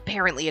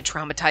 Apparently it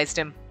traumatized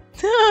him.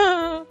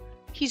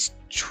 He's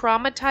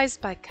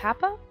traumatized by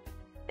Kappa?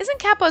 Isn't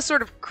Kappa a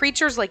sort of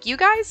creatures like you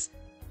guys?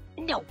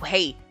 No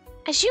way.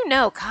 As you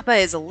know, Kappa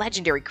is a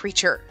legendary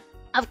creature.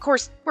 Of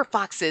course, we're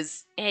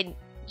foxes, and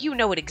you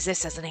know it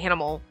exists as an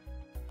animal.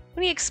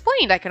 When he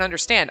explained, I can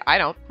understand. I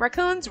don't.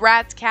 Raccoons,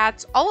 rats,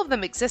 cats, all of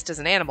them exist as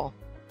an animal.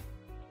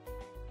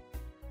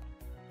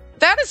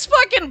 That is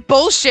fucking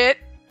bullshit.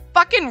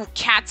 Fucking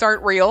cats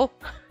aren't real.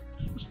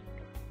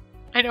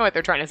 I know what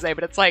they're trying to say,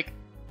 but it's like,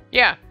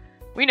 yeah,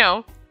 we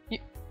know.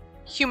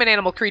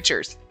 Human-animal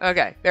creatures.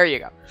 Okay, there you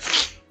go.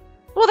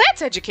 Well,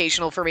 that's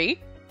educational for me.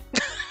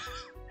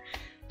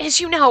 As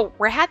you know,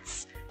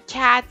 rats,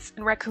 cats,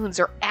 and raccoons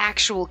are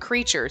actual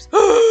creatures.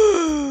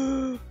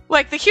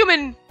 Like the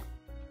human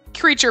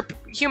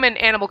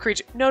animal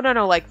creature. No,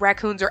 like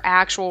raccoons are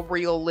actual,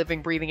 real,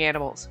 living, breathing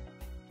animals.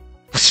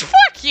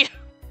 Fuck you!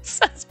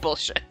 That's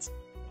bullshit.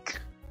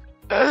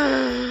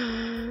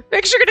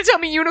 Next you're gonna tell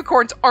me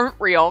unicorns aren't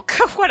real.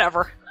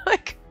 Whatever.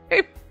 Like,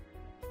 this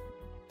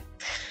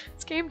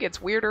game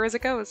gets weirder as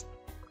it goes.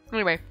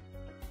 Anyway,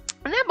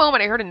 in that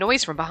moment I heard a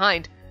noise from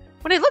behind.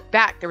 When I looked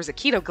back, there was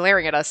Akito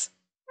glaring at us.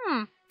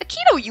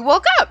 Akito, you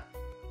woke up!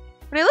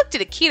 When I looked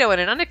at Akito in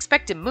an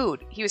unexpected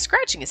mood, he was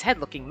scratching his head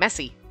looking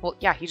messy. Well,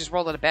 yeah, he just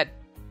rolled out of bed.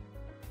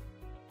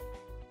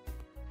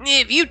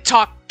 If you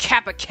talk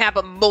Kappa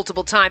Kappa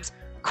multiple times,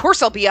 of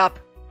course I'll be up.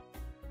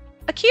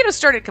 Akito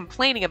started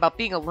complaining about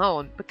being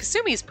alone, but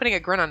Kasumi is putting a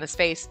grin on his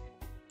face.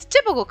 It's a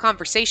typical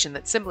conversation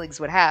that siblings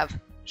would have.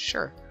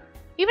 Sure.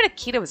 Even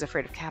Akito was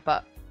afraid of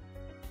Kappa.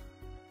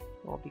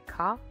 Will it be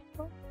Kappa?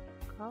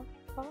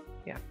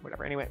 Yeah,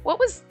 whatever. Anyway, what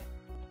was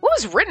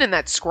written in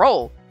that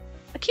scroll?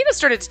 Akito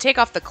started to take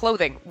off the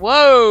clothing.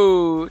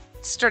 Whoa!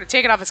 Started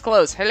taking off his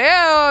clothes.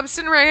 Hello, I'm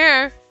sitting right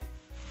here.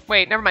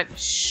 Wait, never mind.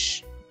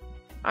 Shh.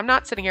 I'm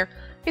not sitting here.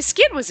 His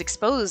skin was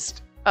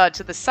exposed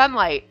to the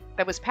sunlight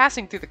that was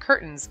passing through the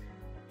curtains.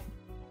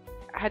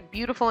 Had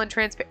beautiful and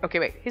transparent... Okay,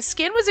 wait. His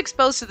skin was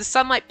exposed to the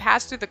sunlight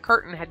passed through the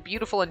curtain, had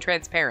beautiful and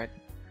transparent.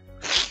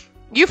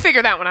 You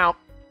figure that one out.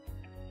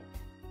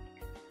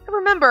 I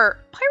remember,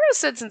 Pyro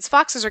said since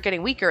foxes are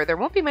getting weaker, there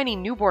won't be many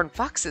newborn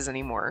foxes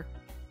anymore.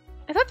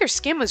 I thought their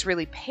skin was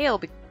really pale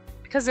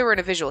because they were in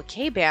a visual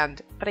K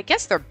band, but I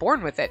guess they're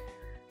born with it.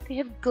 They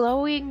have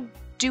glowing,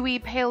 dewy,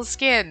 pale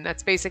skin.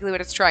 That's basically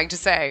what it's trying to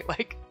say.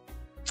 Like,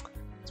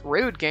 it's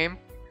rude, game.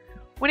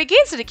 When I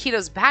gazed at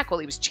Akito's back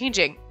while he was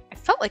changing, I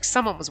felt like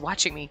someone was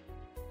watching me.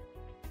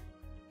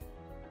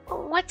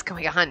 What's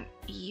going on?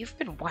 You've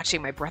been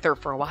watching my brother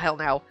for a while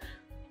now.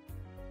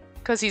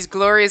 Because he's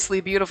gloriously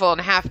beautiful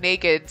and half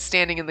naked,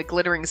 standing in the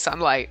glittering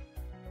sunlight.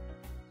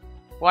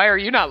 Why are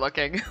you not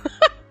looking?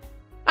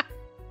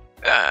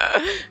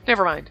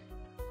 Never mind.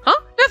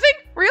 Huh? Nothing?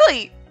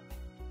 Really?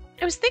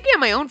 I was thinking on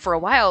my own for a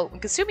while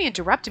when Kasumi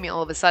interrupted me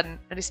all of a sudden,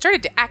 and I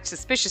started to act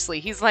suspiciously.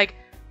 He's like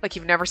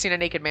you've never seen a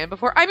naked man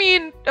before? I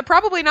mean,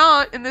 probably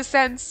not, in this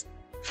sense.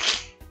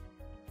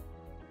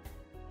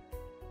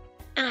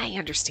 I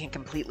understand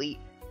completely.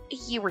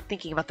 You were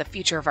thinking about the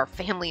future of our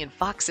family and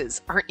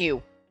foxes, aren't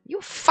you? You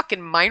a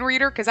fucking mind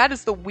reader? Because that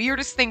is the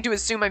weirdest thing to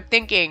assume I'm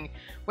thinking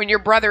when your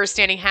brother is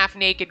standing half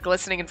naked,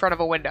 glistening in front of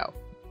a window.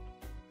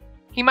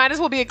 He might as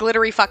well be a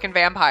glittery fucking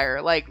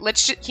vampire. Like,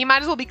 he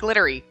might as well be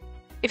glittery.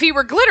 If he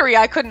were glittery,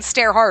 I couldn't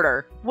stare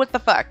harder. What the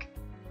fuck?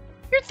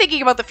 You're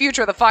thinking about the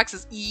future of the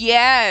foxes.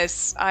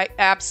 Yes, I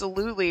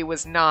absolutely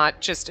was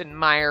not just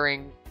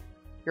admiring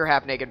your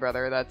half-naked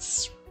brother.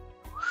 That's...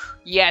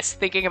 Yes,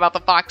 thinking about the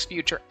fox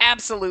future.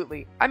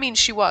 Absolutely. I mean,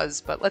 she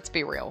was, but let's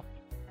be real.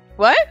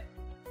 What?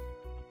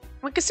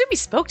 When Kasumi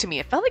spoke to me,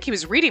 it felt like he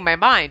was reading my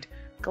mind.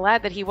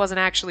 Glad that he wasn't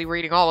actually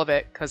reading all of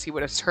it, because he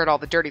would have heard all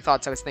the dirty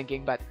thoughts I was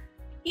thinking, but...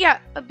 Yeah,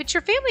 but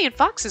your family and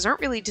foxes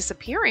aren't really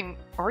disappearing,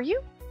 are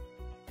you?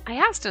 I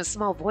asked in a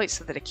small voice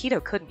so that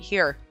Akito couldn't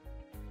hear.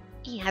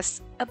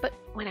 Yes, but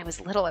when I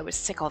was little I was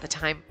sick all the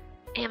time,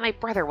 and my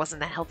brother wasn't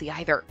that healthy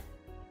either.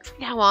 From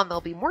now on there'll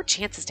be more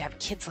chances to have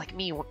kids like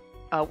me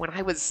when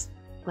I was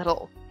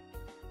little.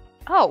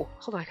 Oh,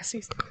 hold on, I can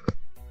see.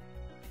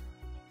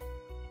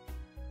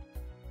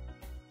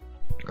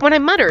 When I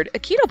muttered,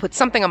 Akito put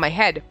something on my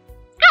head.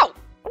 Ow!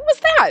 What was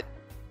that?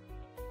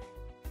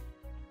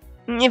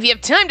 If you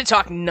have time to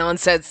talk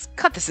nonsense,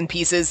 cut this in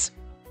pieces.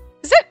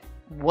 Is that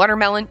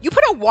Watermelon? You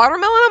put a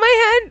watermelon on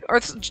my head?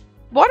 Or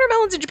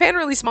watermelons in Japan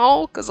really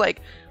small? Because,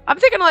 like, I'm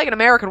thinking like an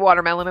American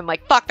watermelon and,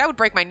 like, fuck, that would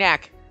break my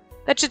neck.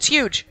 That shit's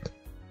huge.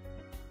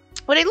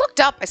 When I looked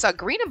up, I saw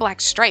green and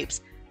black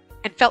stripes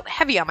and felt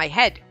heavy on my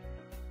head.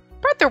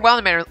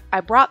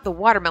 I brought the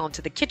watermelon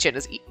to the kitchen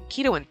as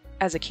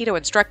Akito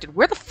instructed.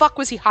 Where the fuck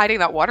was he hiding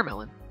that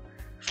watermelon?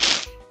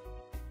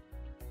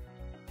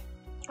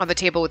 On the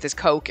table with his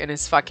Coke and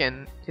his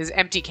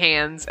empty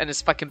cans and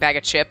his fucking bag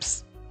of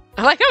chips.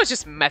 I like how it's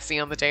just messy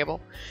on the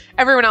table.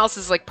 Everyone else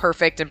is like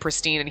perfect and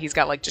pristine and he's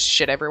got like just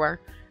shit everywhere.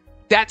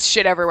 That's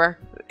shit everywhere.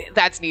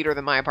 That's neater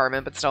than my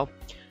apartment, but still.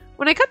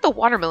 When I cut the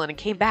watermelon and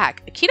came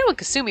back, Akito and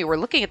Kasumi were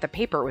looking at the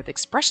paper with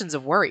expressions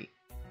of worry.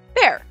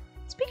 There.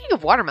 Speaking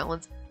of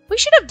watermelons, we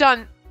should have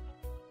done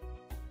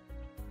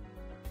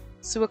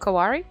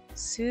Suikawari?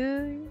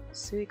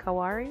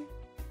 Suikawari?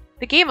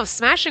 The game of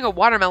smashing a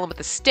watermelon with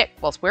a stick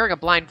whilst wearing a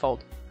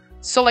blindfold.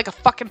 So like a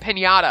fucking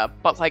piñata,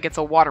 but like it's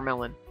a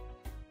watermelon.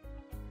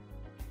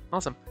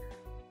 Awesome.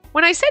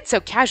 When I said so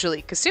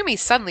casually, Kasumi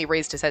suddenly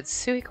raised his head.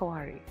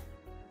 Suikawari.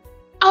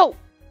 Oh,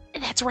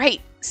 that's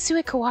right.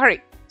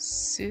 Suikawari.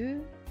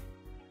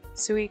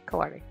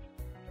 Suikawari.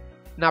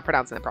 Not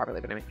pronouncing that properly,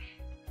 but anyway.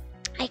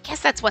 I guess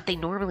that's what they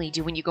normally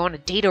do when you go on a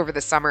date over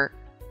the summer.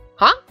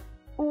 Huh?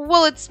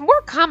 Well, it's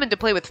more common to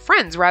play with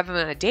friends rather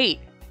than a date.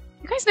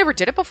 You guys never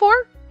did it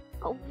before?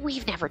 Oh,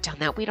 we've never done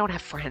that. We don't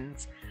have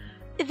friends.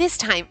 This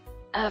time,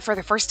 for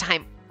the first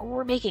time,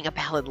 we're making a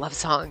ballad love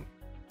song.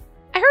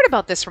 I heard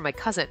about this from my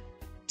cousin.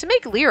 To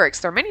make lyrics,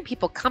 there are many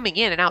people coming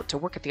in and out to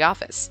work at the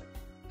office.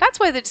 That's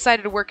why they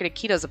decided to work at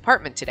Akito's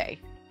apartment today.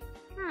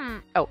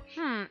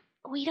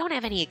 We don't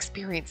have any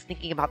experience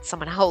thinking about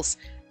someone else,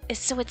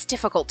 so it's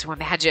difficult to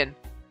imagine.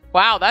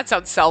 Wow, that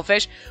sounds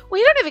selfish.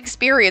 We don't have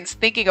experience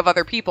thinking of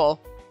other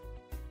people.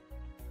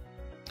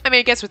 I mean,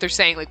 I guess what they're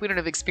saying, like, we don't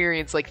have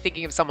experience, like,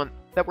 thinking of someone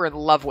that we're in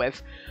love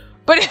with.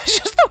 But it's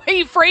just the way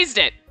he phrased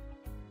it.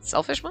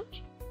 Selfish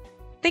much?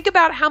 Think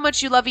about how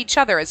much you love each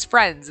other as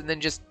friends, and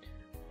then just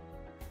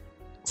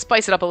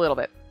spice it up a little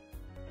bit.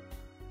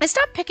 I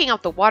stopped picking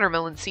out the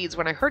watermelon seeds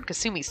when I heard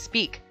Kasumi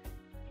speak.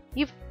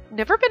 You've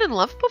never been in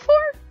love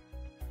before?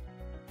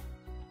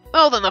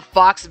 Oh, then the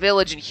Fox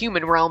Village and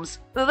human realms.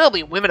 There'll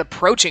be women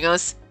approaching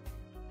us.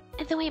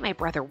 The way my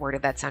brother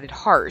worded that sounded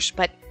harsh,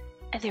 but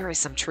there is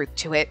some truth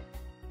to it.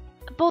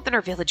 Both in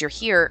our village or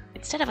here,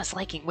 instead of us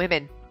liking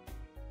women... ...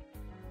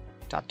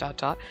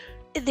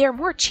 There are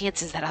more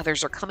chances that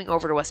others are coming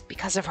over to us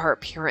because of our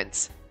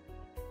appearance.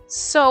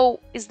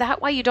 So, is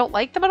that why you don't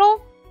like them at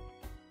all?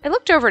 I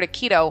looked over at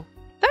Akito.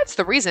 That's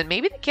the reason.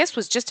 Maybe the kiss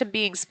was just him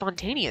being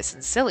spontaneous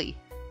and silly.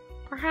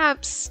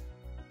 Perhaps...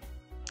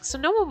 So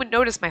no one would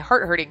notice my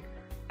heart hurting.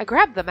 I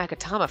grabbed the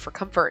Magatama for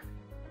comfort.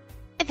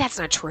 That's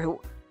not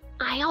true.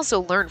 I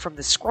also learned from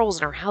the scrolls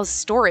in our house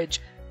storage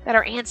that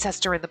our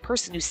ancestor and the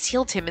person who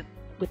sealed him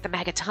with the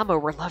Magatama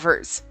were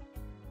lovers.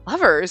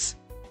 Lovers?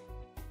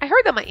 I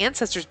heard that my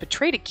ancestors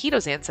betrayed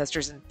Akito's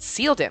ancestors and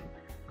sealed him,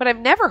 but I've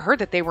never heard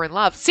that they were in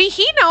love. See,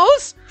 he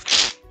knows!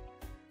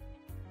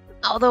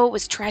 Although it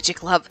was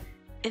tragic love,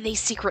 and they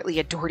secretly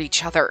adored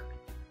each other.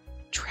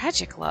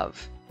 Tragic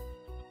love?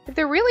 If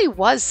there really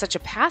was such a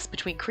past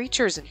between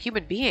creatures and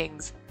human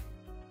beings,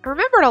 I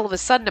remembered all of a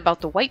sudden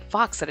about the white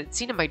fox that I'd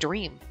seen in my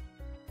dream.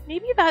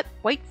 Maybe that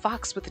white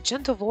fox with a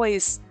gentle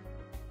voice.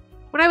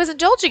 When I was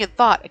indulging in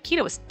thought,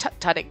 Akito was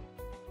tut-tutting.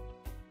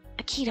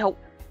 Akito,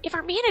 if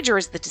our manager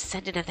is the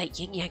descendant of that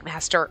yin-yang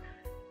master,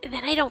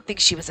 then I don't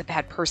think she was a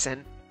bad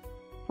person.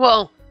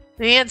 Well,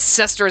 the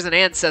ancestor is an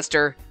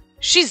ancestor.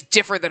 She's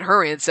different than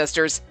her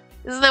ancestors.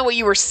 Isn't that what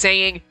you were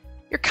saying?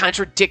 You're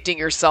contradicting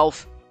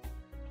yourself.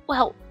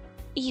 Well,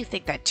 you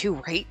think that too,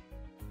 right?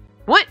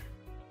 What?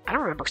 I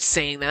don't remember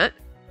saying that.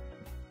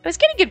 I was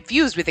getting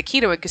confused with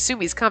Akito and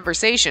Kasumi's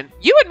conversation.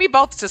 You and me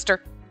both,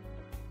 sister.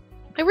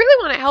 I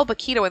really want to help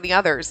Akito and the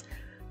others,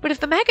 but if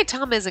the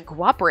Magatama isn't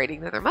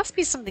cooperating, then there must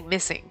be something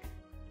missing.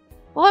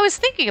 While I was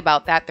thinking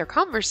about that, their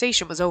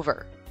conversation was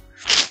over.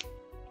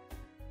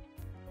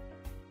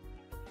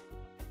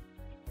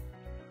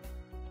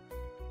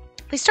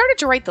 They started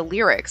to write the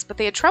lyrics, but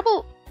they had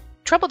troubled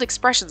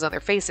expressions on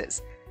their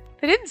faces.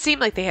 They didn't seem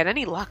like they had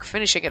any luck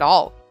finishing at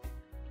all.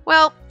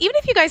 Well, even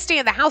if you guys stay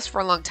in the house for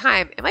a long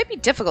time, it might be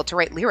difficult to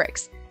write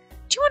lyrics.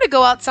 Do you want to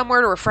go out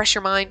somewhere to refresh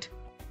your mind?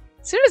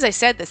 As soon as I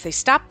said this, they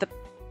stopped the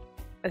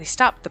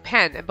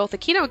pen, and both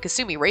Akito and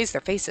Kasumi raised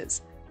their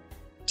faces.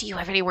 Do you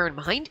have anywhere in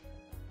mind?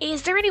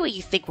 Is there anywhere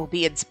you think will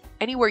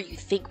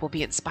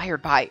be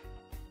inspired by?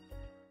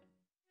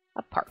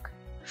 A park.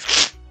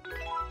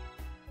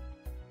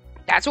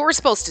 That's what we're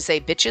supposed to say,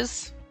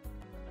 bitches.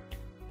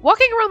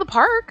 Walking around the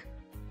park?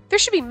 There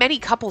should be many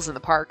couples in the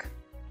park.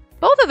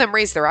 Both of them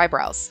raised their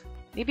eyebrows.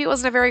 Maybe it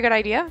wasn't a very good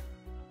idea?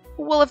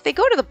 Well, if they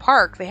go to the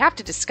park, they have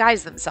to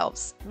disguise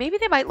themselves. Maybe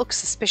they might look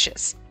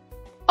suspicious.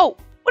 Oh,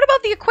 what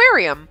about the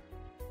aquarium?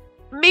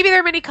 Maybe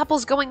there are many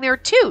couples going there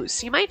too,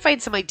 so you might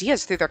find some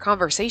ideas through their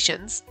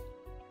conversations.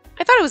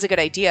 I thought it was a good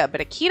idea,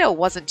 but Akito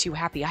wasn't too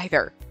happy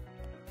either.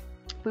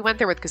 We went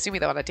there with Kasumi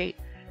though on a date.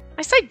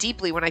 I sighed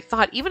deeply when I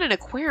thought even an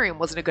aquarium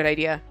wasn't a good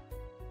idea.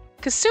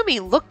 Kasumi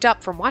looked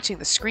up from watching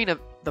the screen of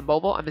the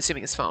mobile, I'm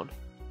assuming his phone.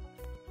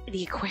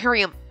 The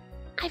aquarium.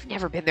 I've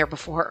never been there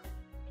before.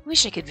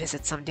 Wish I could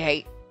visit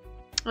someday.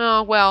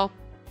 Oh, well.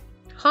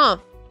 Huh.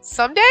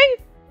 Someday?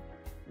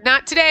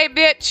 Not today,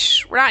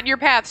 bitch. We're not in your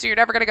path, so you're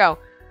never gonna go.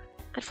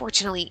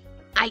 Unfortunately,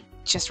 I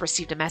just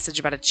received a message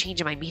about a change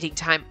in my meeting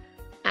time.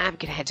 I'm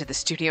gonna head to the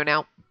studio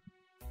now.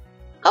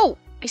 Oh,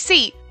 I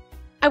see.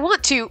 I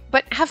want to,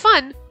 but have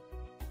fun.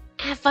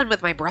 Have fun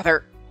with my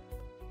brother.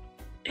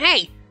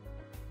 Hey,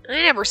 I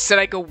never said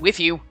I'd go with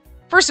you.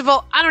 First of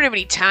all, I don't have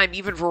any time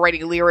even for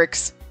writing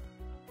lyrics.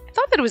 I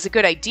thought that it was a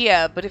good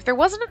idea, but if there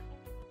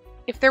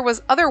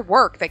was other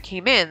work that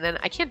came in, then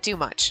I can't do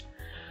much.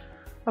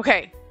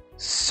 Okay,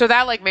 so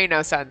that, made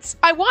no sense.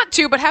 I want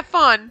to, but have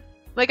fun.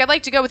 I'd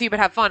like to go with you, but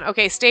have fun.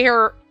 Okay, stay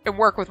here and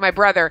work with my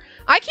brother.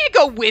 I can't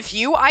go with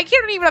you. I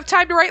can't even have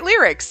time to write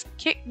lyrics.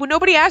 Well,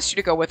 nobody asked you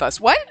to go with us.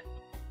 What?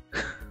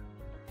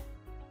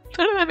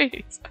 None of that made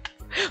any sense.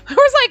 There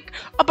was,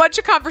 a bunch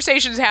of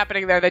conversations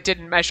happening there that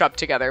didn't mesh up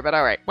together, but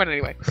alright. But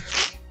anyway.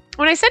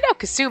 When I sent out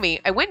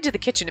Kasumi, I went into the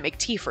kitchen to make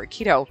tea for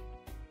Akito.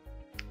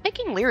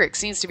 Making lyrics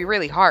seems to be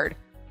really hard.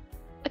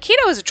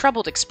 Akito has a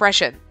troubled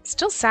expression,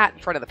 still sat in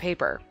front of the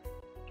paper.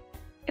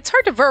 It's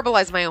hard to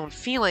verbalize my own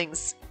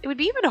feelings. It would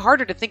be even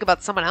harder to think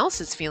about someone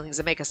else's feelings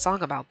and make a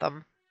song about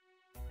them.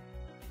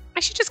 I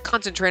should just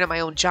concentrate on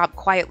my own job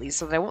quietly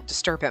so that I won't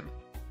disturb him.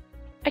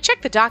 I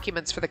checked the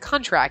documents for the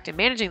contract and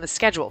managing the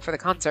schedule for the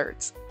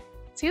concerts.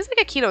 Seems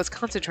like Akito is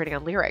concentrating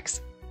on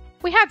lyrics.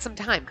 We had some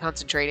time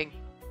concentrating.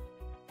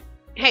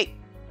 Hey,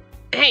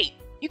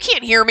 you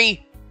can't hear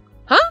me!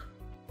 Huh?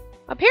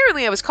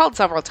 Apparently I was called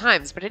several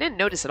times, but I didn't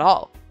notice at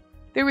all.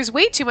 There was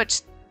way too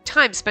much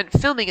time spent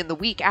filming in the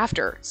week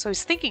after, so I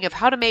was thinking of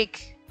how to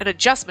make an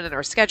adjustment in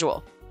our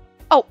schedule.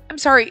 Oh, I'm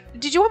sorry.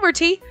 Did you want more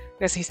tea?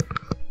 Yes, he's...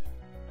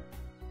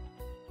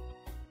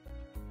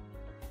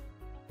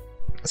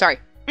 Sorry.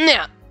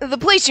 Yeah, the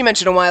place you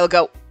mentioned a while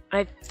ago.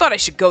 I thought I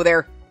should go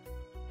there.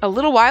 A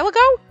little while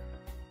ago?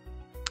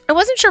 I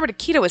wasn't sure what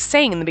Akito was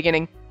saying in the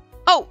beginning.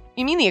 Oh,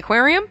 you mean the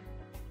aquarium?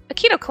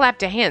 Akito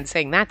clapped a hand,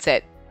 saying that's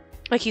it.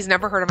 He's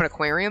never heard of an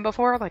aquarium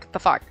before? What the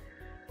fuck?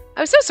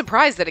 I was so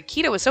surprised that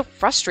Akito was so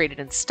frustrated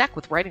and stuck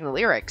with writing the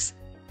lyrics.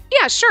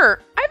 Yeah,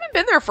 sure. I haven't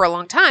been there for a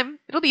long time.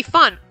 It'll be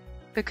fun.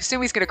 But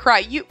Kasumi's gonna cry.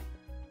 You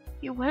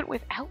went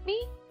without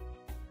me?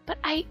 But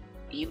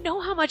you know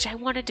how much I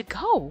wanted to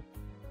go.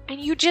 And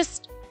you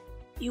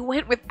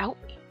went without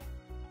me.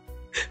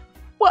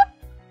 What?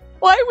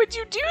 Why would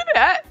you do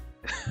that?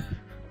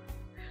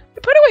 I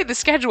put away the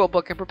schedule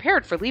book and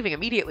prepared for leaving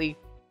immediately.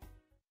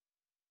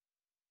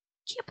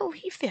 Can't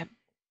believe them.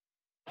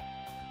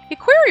 The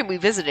aquarium we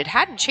visited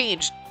had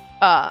changed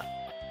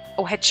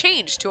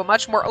to a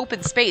much more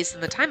open space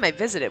than the time I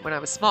visited when I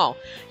was small.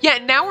 Yeah,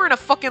 now we're in a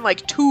fucking,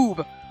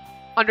 tube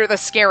under the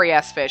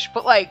scary-ass fish.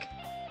 But,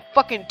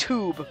 fucking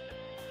tube.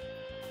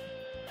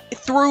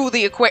 Through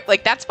the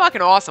aquarium. That's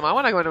fucking awesome. I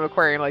want to go into an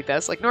aquarium like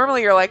this.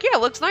 Normally you're yeah, it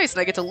looks nice, and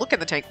I get to look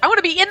in the tank. I want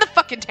to be in the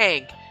fucking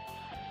tank.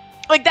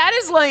 That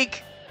is,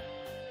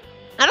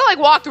 I don't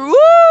walk through, woo!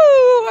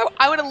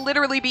 I want to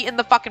literally be in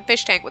the fucking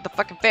fish tank with the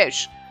fucking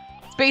fish.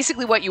 It's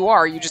basically what you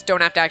are. You just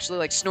don't have to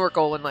actually,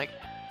 snorkel and,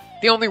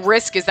 the only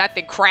risk is that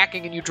thing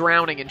cracking and you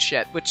drowning and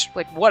shit, which,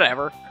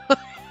 whatever.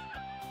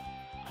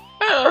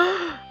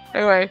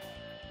 Anyway.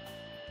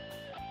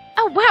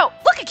 Oh, wow!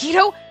 Look,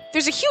 Akito!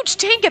 There's a huge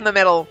tank in the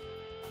middle!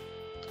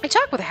 I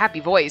talk with a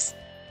happy voice.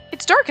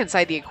 It's dark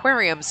inside the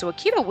aquarium, so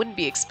Akito wouldn't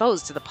be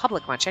exposed to the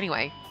public much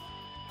anyway.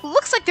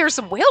 Looks like there are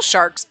some whale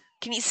sharks.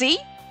 Can you see?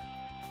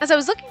 As I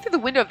was looking through the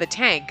window of the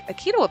tank,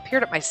 Akito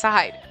appeared at my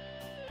side.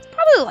 It's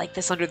probably like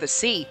this under the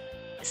sea.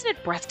 Isn't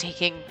it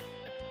breathtaking?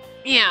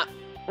 Yeah,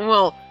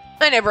 well,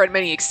 I never had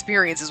many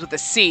experiences with the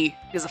sea,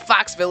 because the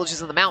fox village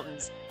is in the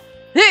mountains.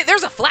 Hey,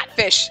 there's a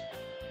flatfish!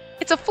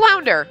 It's a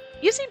flounder.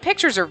 You've seen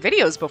pictures or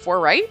videos before,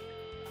 right?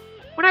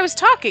 When I was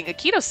talking,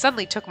 Akito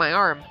suddenly took my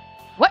arm.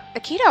 What?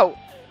 Akito?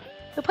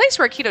 The place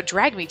where Akito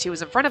dragged me to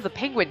was in front of the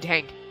penguin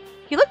tank.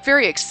 He looked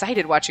very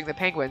excited watching the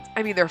penguins.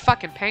 I mean, they're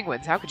fucking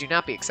penguins. How could you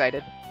not be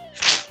excited?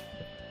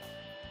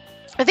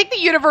 I think the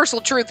universal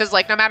truth is,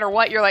 no matter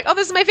what, you're oh,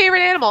 this is my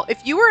favorite animal.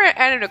 If you were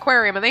at an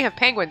aquarium and they have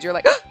penguins, you're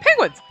oh,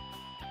 penguins!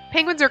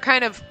 Penguins are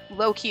kind of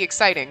low-key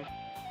exciting.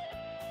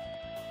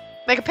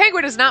 A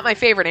penguin is not my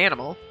favorite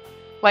animal.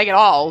 At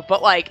all.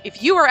 But,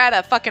 if you are at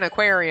a fucking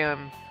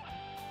aquarium,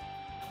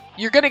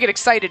 you're gonna get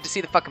excited to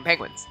see the fucking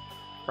penguins.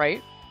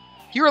 Right?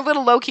 You're a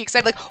little low-key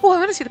excited, oh, I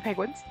want to see the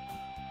penguins.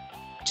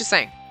 Just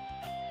saying.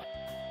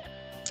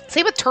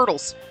 Same with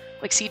turtles.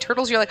 Sea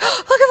turtles, you're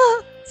oh, look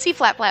at the sea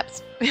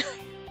flaps.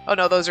 Oh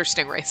no, those are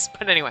stingrays.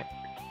 But anyway.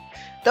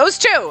 Those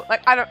two!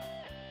 I don't...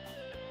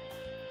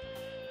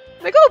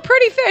 oh,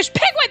 pretty fish!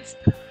 Penguins!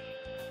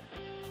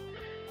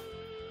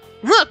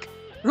 Look!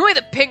 The way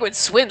the penguin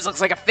swims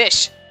looks like a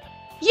fish.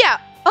 Yeah.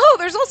 Oh,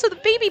 there's also the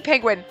baby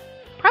penguin.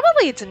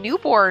 Probably it's a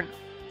newborn.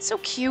 So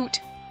cute.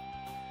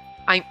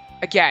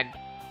 Again.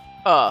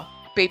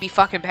 Baby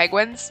fucking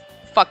penguins?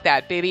 Fuck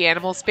that. Baby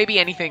animals? Baby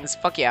anythings?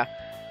 Fuck yeah.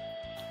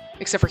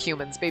 Except for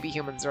humans. Baby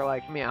humans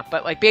are yeah.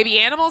 But baby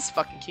animals?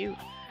 Fucking cute.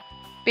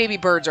 baby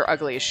birds are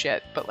ugly as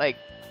shit, but like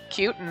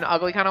cute in an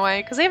ugly kind of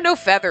way because they have no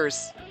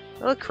feathers.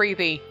 They look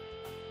creepy.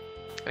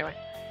 Anyway,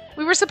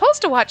 we were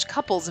supposed to watch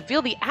couples and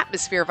feel the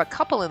atmosphere of a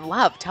couple in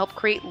love to help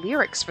create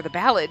lyrics for the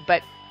ballad,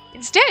 but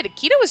instead,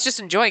 Akito was just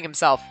enjoying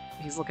himself.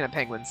 He's looking at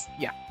penguins.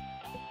 Yeah.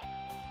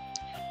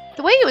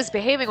 The way he was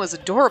behaving was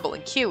adorable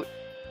and cute.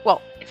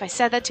 Well, if I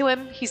said that to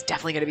him, he's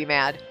definitely going to be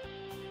mad.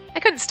 I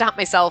couldn't stop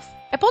myself.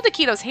 I pulled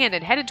Akito's hand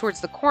and headed towards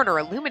the corner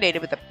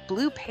illuminated with a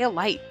blue pale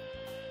light.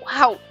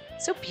 Wow,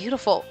 so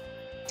beautiful.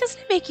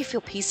 Doesn't it make you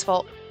feel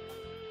peaceful?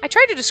 I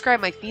tried to describe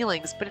my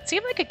feelings, but it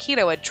seemed like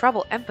Akito had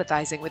trouble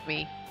empathizing with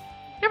me.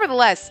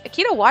 Nevertheless,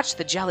 Akito watched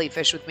the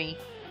jellyfish with me.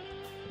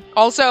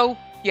 Also,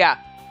 yeah,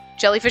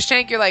 jellyfish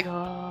tank, you're like,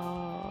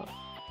 oh,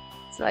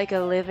 it's like a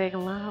living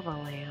lava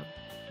lamp.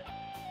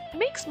 It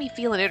makes me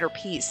feel an inner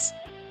peace.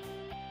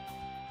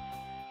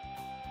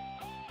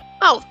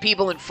 Oh,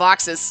 people and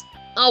foxes.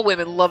 All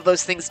women love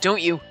those things,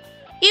 don't you?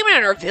 Even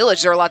in our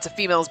village, there are lots of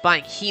females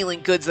buying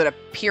healing goods that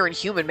appear in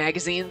human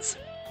magazines.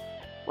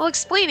 While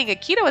explaining,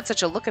 Akito had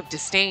such a look of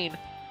disdain.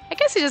 I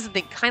guess he doesn't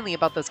think kindly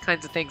about those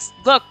kinds of things.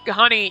 Look,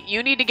 honey,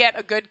 you need to get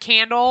a good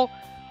candle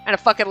and a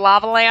fucking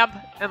lava lamp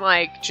and,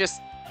 like,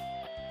 just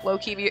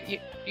low-key,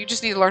 you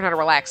just need to learn how to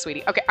relax,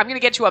 sweetie. Okay, I'm gonna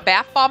get you a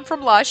bath bomb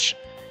from Lush.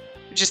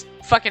 Just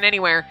fucking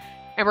anywhere.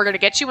 And we're gonna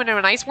get you into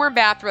a nice warm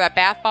bath, throw that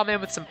bath bomb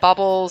in with some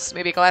bubbles,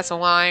 maybe a glass of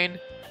wine.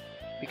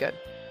 Be good.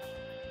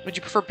 Would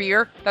you prefer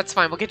beer? That's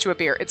fine, we'll get you a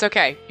beer. It's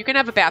okay. You can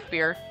have a bath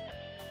beer.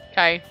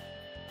 Okay?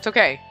 It's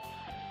okay.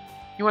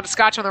 You want a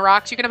scotch on the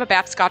rocks? You can have a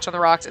bath scotch on the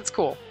rocks. It's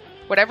cool.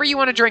 Whatever you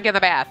want to drink in the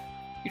bath,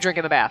 you drink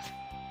in the bath.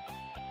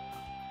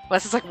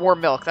 Unless it's like warm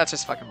milk. That's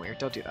just fucking weird.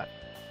 Don't do that.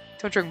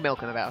 Don't drink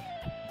milk in the bath.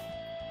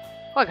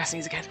 Oh, I gotta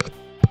sneeze again.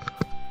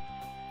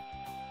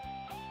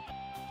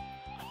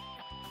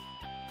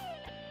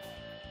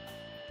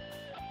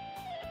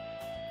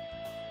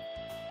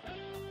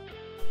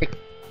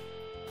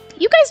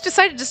 You guys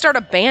decided to start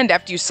a band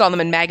after you saw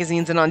them in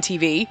magazines and on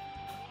TV.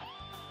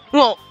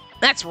 Well,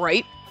 that's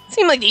right.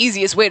 Seemed like the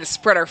easiest way to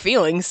spread our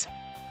feelings.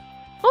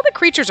 All the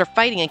creatures are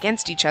fighting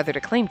against each other to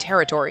claim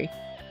territory.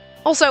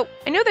 Also,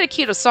 I know that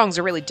Akito's songs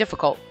are really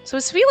difficult, so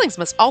his feelings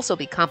must also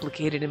be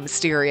complicated and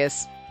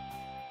mysterious.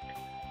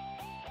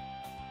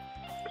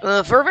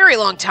 For a very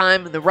long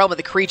time, in the realm of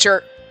the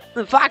creature,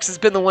 the fox has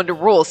been the one to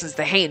rule since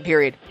the Heian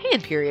period.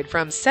 Heian period,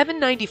 from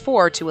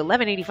 794 to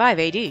 1185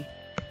 AD.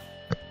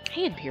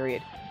 Heian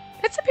period.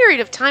 That's the period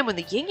of time when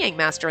the Yin-Yang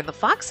Master and the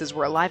foxes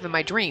were alive in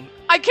my dream.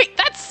 I can't,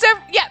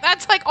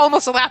 that's like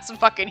almost 1,000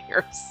 fucking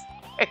years.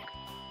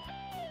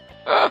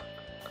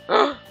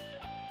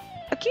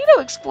 Akito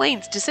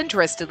explains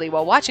disinterestedly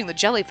while watching the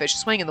jellyfish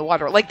swing in the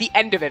water, like the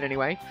end of it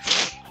anyway.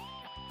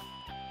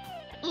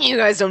 You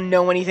guys don't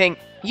know anything.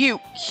 You,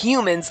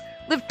 humans,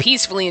 lived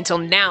peacefully until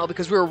now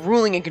because we were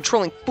ruling and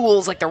controlling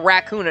fools like the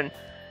raccoon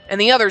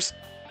and the others,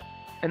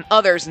 and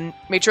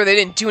made sure they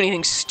didn't do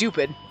anything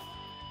stupid.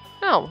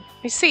 Oh,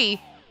 I see.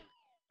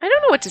 I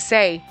don't know what to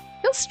say.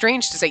 It feels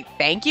strange to say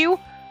thank you.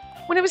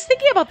 When I was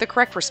thinking about the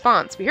correct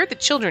response, we heard the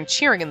children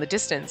cheering in the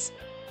distance.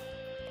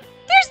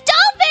 There's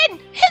Dolphin!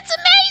 It's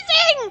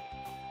amazing!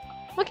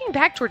 Looking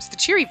back towards the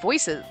cheery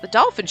voices, the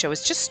dolphin show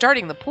is just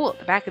starting in the pool at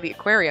the back of the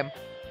aquarium.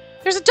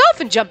 There's a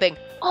dolphin jumping!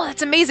 Oh,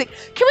 that's amazing!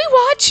 Can we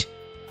watch?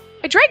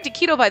 I dragged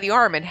Akito by the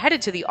arm and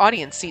headed to the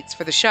audience seats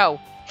for the show.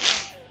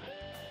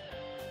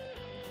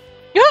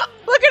 Oh,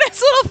 look at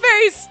his little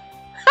face!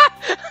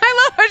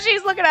 I love how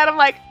she's looking at him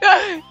like,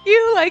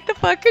 you like the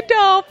fucking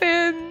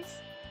dolphins.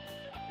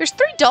 There's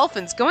 3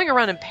 dolphins going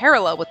around in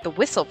parallel with the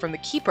whistle from the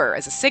keeper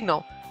as a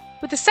signal.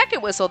 With the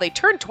second whistle, they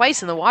turn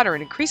twice in the water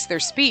and increase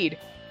their speed,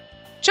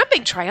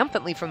 jumping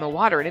triumphantly from the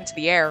water and into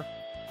the air.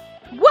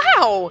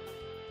 Wow!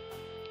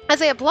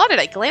 As I applauded,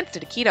 I glanced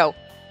at Akito.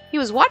 He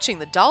was watching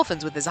the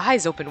dolphins with his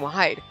eyes open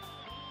wide.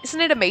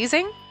 Isn't it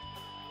amazing?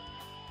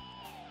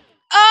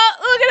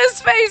 Look at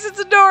his face! It's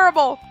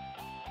adorable!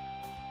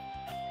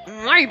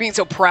 Why are you being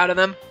so proud of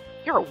them?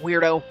 You're a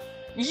weirdo.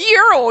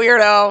 You're a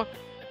weirdo!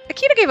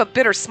 Akito gave a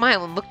bitter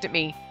smile and looked at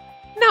me.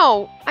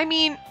 No, I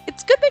mean,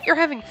 it's good that you're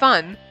having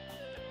fun.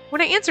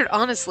 When I answered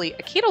honestly,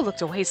 Akito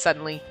looked away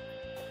suddenly.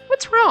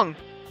 What's wrong?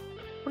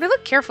 When I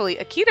looked carefully,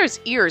 Akito's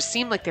ears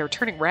seemed like they were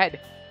turning red.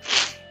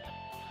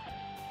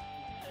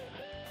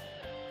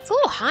 It's a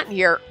little hot in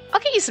here. I'll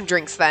get you some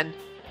drinks then.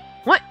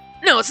 What?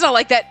 No, it's not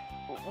like that.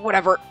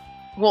 Whatever.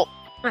 Well,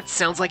 that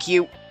sounds like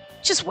you.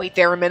 Just wait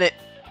there a minute.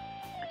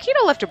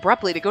 Akito left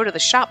abruptly to go to the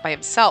shop by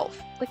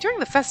himself, like during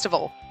the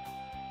festival.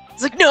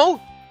 He's like,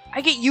 no,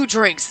 I get you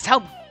drinks.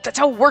 That's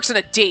how it works on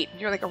a date. And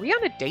you're like, are we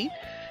on a date?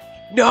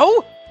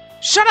 No!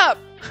 Shut up!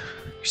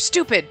 You're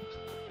stupid.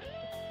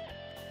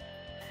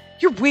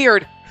 You're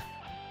weird.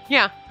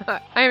 Yeah,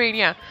 I mean,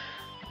 yeah.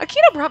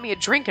 Akito brought me a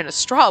drink and a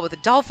straw with a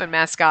dolphin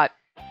mascot.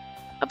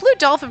 A blue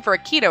dolphin for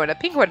Akito and a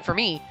pink one for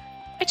me.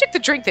 I took the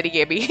drink that he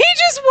gave me. He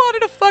just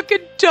wanted a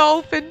fucking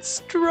dolphin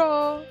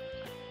straw.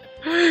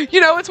 You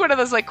know, it's one of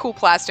those, like, cool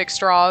plastic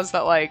straws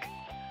that, like,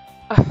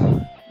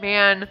 ugh,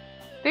 man,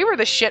 they were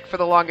the shit for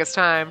the longest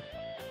time.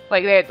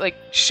 Like, they had, like,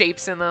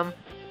 shapes in them.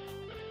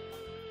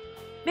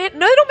 Man,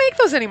 no, they don't make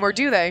those anymore,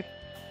 do they?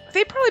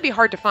 They'd probably be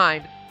hard to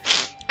find.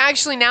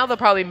 Actually, now they'll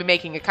probably be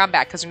making a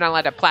comeback because they're not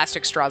allowed to have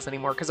plastic straws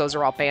anymore because those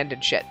are all banned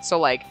and shit. So,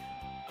 like,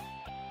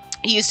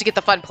 you used to get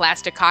the fun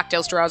plastic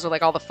cocktail straws with,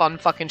 like, all the fun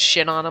fucking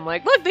shit on them.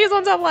 Like, look, these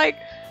ones have, like,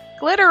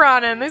 glitter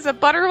on them. There's a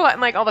butterfly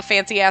and, like, all the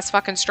fancy-ass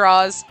fucking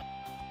straws.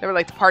 They were,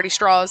 like, the party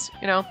straws,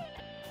 you know?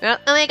 Oh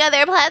my god,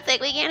 they're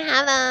plastic. We can't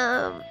have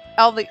them.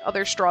 All the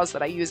other straws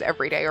that I use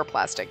every day are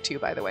plastic, too,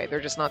 by the way.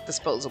 They're just not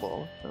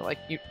disposable. They're like,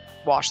 you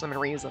wash them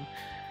and reuse them.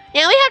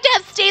 Now we have to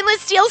have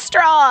stainless steel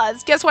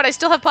straws. Guess what? I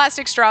still have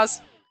plastic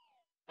straws.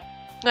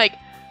 Like,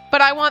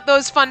 but I want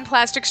those fun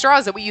plastic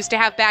straws that we used to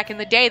have back in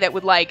the day that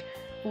would, like,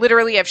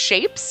 literally have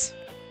shapes.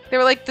 They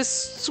were like the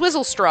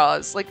swizzle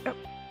straws, like the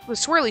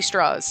swirly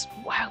straws.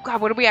 Wow,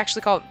 God, what do we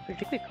actually call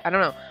it? I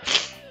don't know.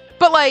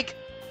 But, like,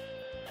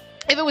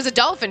 if it was a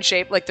dolphin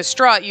shape, like the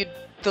straw,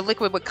 the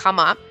liquid would come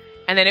up,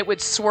 and then it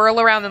would swirl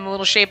around in the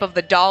little shape of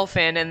the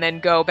dolphin and then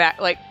go back.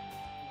 Like,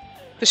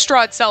 the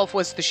straw itself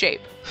was the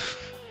shape.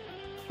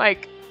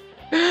 Like,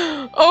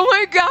 oh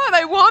my god,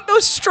 I want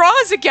those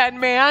straws again,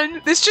 man.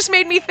 This just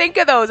made me think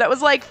of those. That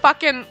was like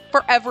fucking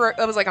forever.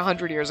 That was like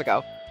 100 years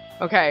ago.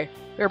 Okay.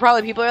 There are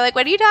probably people who are like,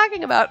 what are you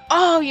talking about?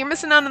 Oh, you're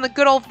missing out on the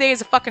good old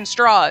days of fucking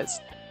straws.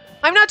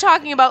 I'm not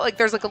talking about like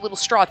there's like a little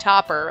straw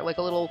topper, like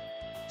a little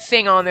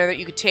thing on there that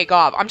you could take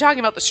off. I'm talking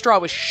about the straw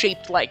was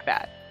shaped like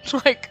that.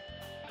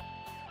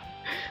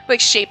 like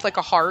shaped like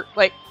a heart.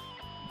 Like,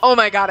 oh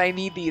my god, I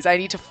need these. I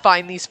need to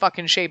find these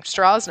fucking shaped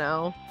straws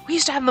now. We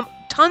used to have them,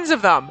 tons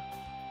of them.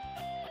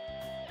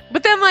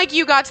 But then, like,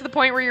 you got to the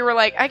point where you were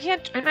like, I'm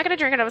not gonna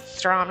drink it out of a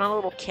straw. I'm not a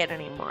little kid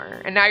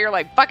anymore. And now you're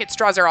like, fuck it,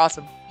 straws are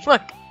awesome.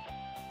 Like,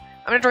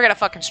 I'm gonna drink out of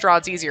fucking straw.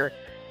 It's easier.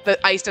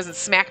 The ice doesn't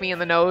smack me in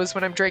the nose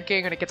when I'm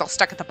drinking, and it gets all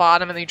stuck at the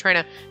bottom, and then you're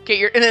trying to get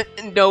your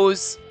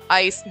nose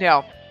ice.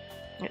 No.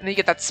 And then you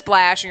get that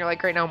splash, and you're like,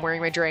 great, now I'm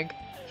wearing my drink.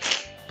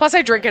 Plus,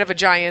 I drink out of a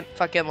giant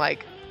fucking,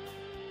 like,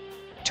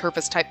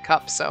 Turfus-type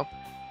cup, so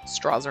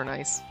straws are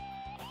nice.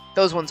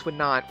 Those ones would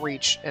not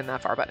reach in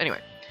that far, but anyway.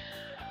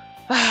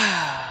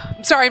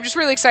 I'm sorry, I'm just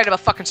really excited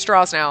about fucking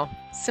straws now.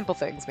 Simple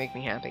things make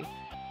me happy.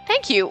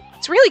 Thank you.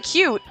 It's really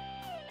cute.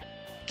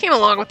 Came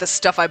along with the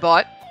stuff I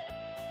bought.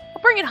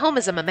 I'll bring it home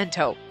as a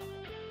memento.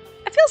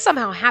 I feel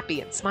somehow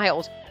happy and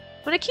smiled.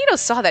 When Akito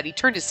saw that, he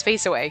turned his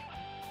face away.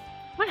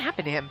 What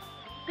happened to him?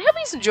 I hope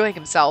he's enjoying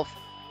himself.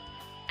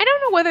 I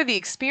don't know whether the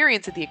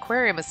experience at the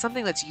aquarium is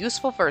something that's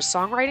useful for his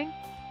songwriting,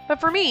 but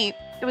for me,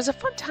 it was a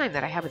fun time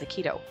that I had with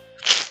Akito.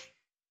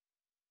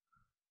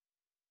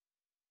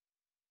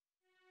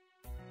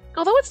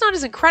 Although it's not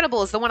as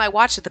incredible as the one I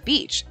watched at the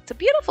beach, it's a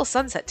beautiful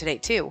sunset today,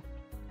 too.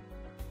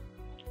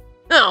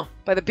 Oh,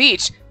 by the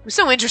beach. It was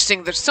so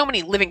interesting. There's so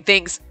many living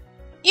things.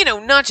 You know,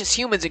 not just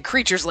humans and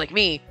creatures like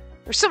me.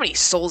 There's so many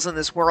souls in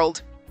this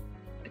world.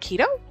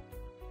 Akito?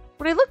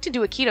 When I looked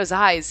into Akito's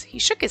eyes, he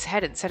shook his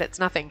head and said it's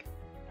nothing.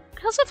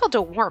 I also felt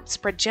a warmth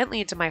spread gently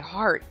into my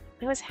heart.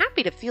 I was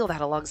happy to feel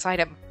that alongside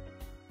him.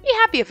 I'd be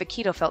happy if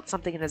Akito felt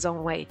something in his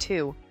own way,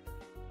 too.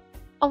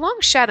 A long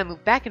shadow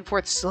moved back and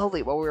forth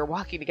slowly while we were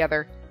walking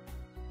together.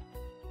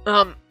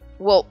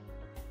 Well,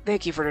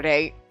 thank you for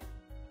today.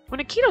 When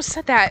Akito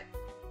said that...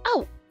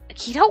 Oh,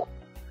 Akito?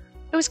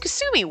 It was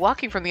Kasumi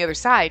walking from the other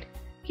side.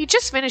 He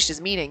just finished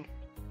his meeting.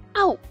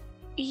 Oh,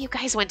 you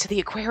guys went to the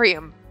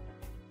aquarium.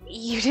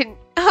 You didn't...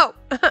 Oh!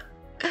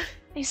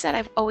 I said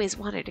I've always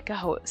wanted to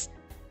go. It was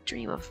a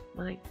dream of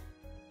mine.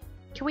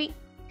 Can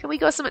we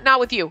go somewhere?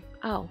 Not with you.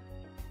 Oh,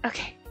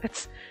 okay.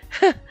 That's...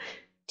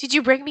 Did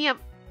you bring me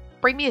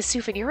a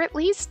souvenir at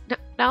least?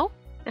 No?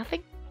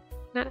 Nothing?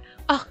 Not...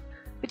 Oh...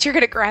 But you're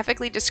going to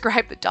graphically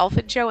describe the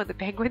dolphin show and the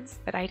penguins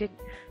that I didn't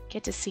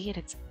get to see, and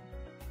it's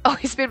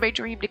always been my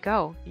dream to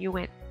go. You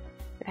went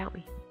without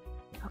me.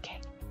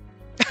 Okay.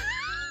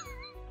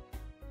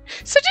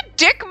 Such a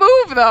dick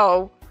move,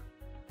 though.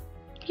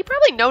 He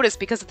probably noticed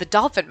because of the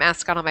dolphin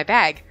mascot on my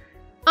bag.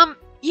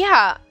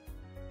 Yeah.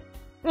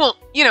 Well,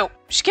 you know,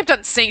 she kept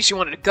on saying she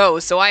wanted to go,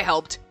 so I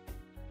helped.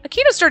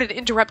 Akito started to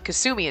interrupt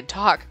Kasumi and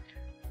talk.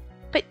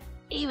 But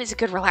it was a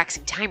good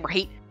relaxing time,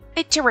 right?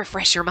 To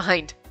refresh your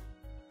mind.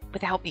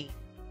 Without me.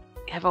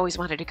 I've always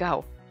wanted to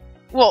go.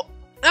 Well,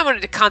 I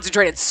wanted to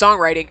concentrate on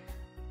songwriting,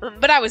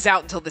 but I was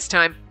out until this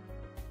time.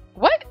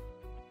 What?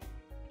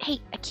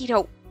 Hey,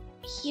 Akito,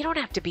 you don't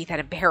have to be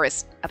that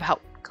embarrassed about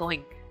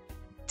going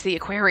to the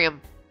aquarium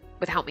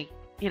without me,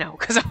 you know,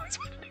 because I always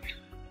wanted to go.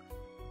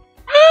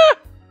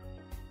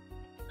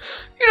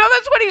 You know,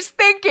 that's what he's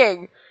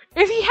thinking.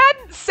 If he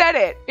hadn't said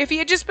it, if he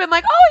had just been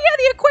like, oh yeah,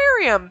 the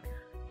aquarium,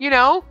 you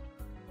know?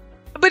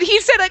 But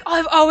he said, like, oh,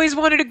 I've always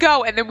wanted to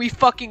go, and then we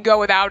fucking go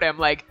without him.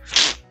 Like,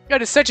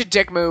 that is such a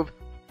dick move.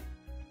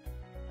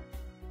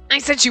 I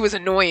said she was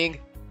annoying.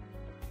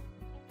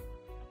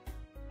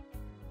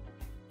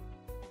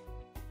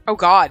 Oh,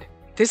 God.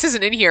 This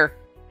isn't in here.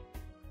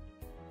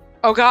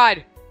 Oh,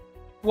 God.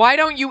 Why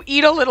don't you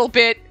eat a little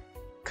bit?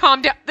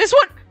 Calm down. This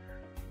one...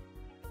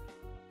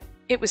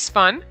 It was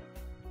fun.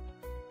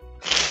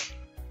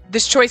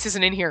 This choice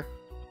isn't in here.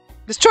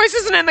 This choice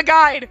isn't in the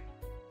guide.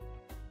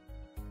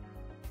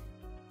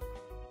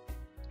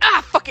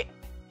 Ah, fuck it.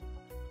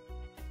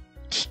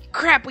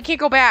 Crap, we can't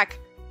go back.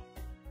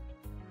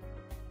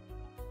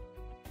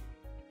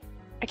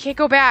 I can't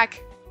go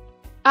back.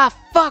 Ah,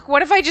 fuck,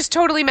 what if I just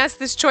totally messed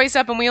this choice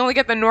up and we only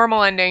get the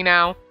normal ending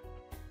now?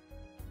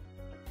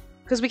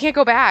 Because we can't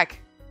go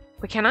back.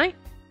 Wait, can I?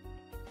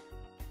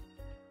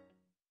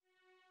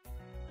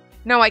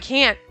 No, I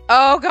can't.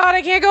 Oh god,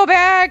 I can't go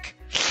back!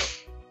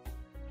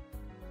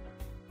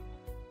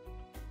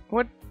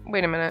 What?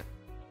 Wait a minute.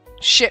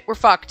 Shit, we're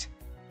fucked.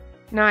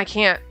 No, I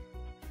can't.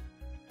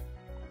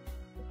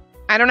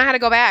 I don't know how to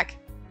go back.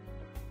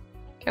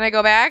 Can I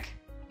go back?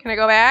 Can I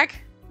go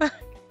back? How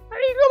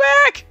do you go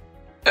back?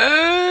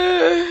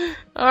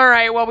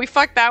 Alright, well, we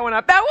fucked that one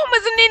up. That one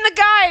wasn't in the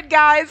guide,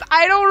 guys.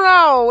 I don't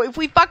know. If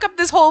we fuck up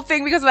this whole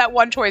thing because of that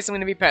one choice, I'm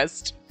gonna be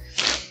pissed.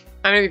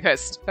 I'm gonna be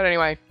pissed. But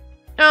anyway.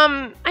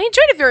 I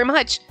enjoyed it very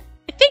much.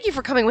 Thank you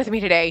for coming with me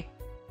today.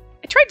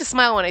 I tried to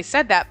smile when I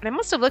said that, but I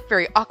must have looked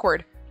very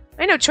awkward.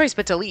 I had no choice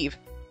but to leave.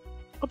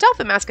 A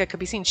dolphin mascot could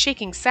be seen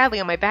shaking sadly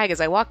on my bag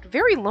as I walked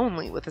very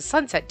lonely with the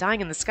sunset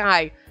dying in the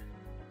sky,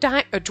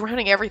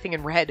 drowning everything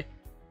in red.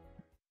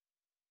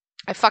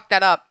 I fucked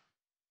that up.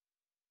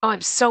 Oh,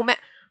 I'm so mad.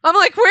 I'm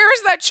like, where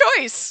is that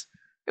choice?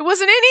 It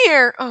wasn't in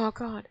here. Oh,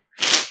 God.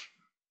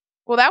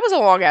 Well, that was a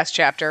long-ass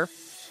chapter.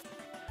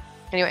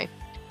 Anyway,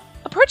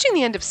 approaching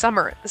the end of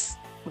summer, with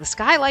the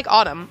sky like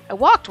autumn, I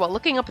walked while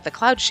looking up at the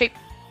cloud-shaped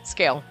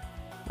scale.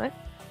 What?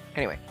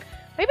 Anyway,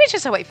 maybe it's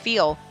just how I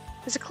feel.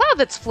 There's a cloud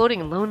that's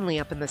floating lonely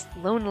up in this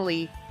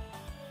lonely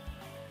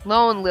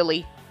up in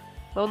this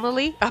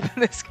lonely up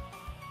in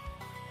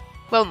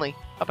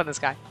the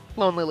sky.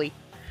 Lonely.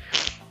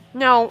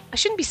 No, I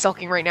shouldn't be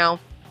sulking right now.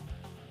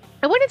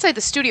 I went inside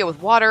the studio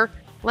with water,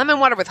 lemon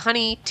water with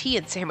honey, tea,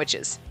 and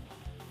sandwiches.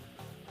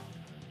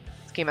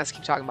 This game has to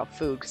keep talking about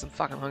food because I'm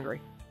fucking hungry.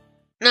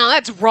 No,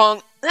 that's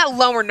wrong. That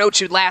lower note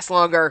should last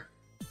longer.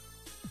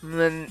 And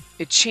then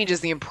it changes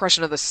the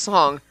impression of the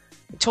song.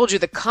 I told you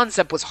the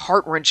concept was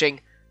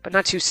heart-wrenching, but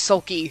not too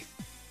sulky.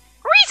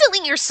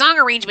 Recently, your song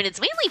arrangement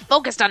is mainly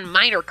focused on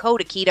minor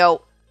code,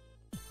 Akito.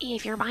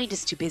 If your mind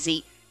is too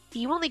busy,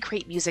 you only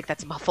create music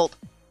that's muffled.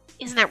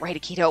 Isn't that right,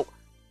 Akito?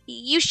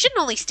 You shouldn't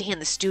only stay in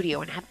the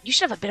studio, and you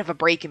should have a bit of a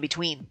break in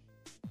between.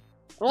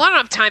 Well, I don't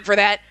have time for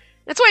that.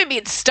 That's why I'm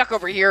being stuck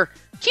over here.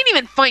 Can't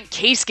even find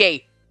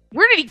Keisuke.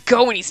 Where did he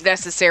go when he's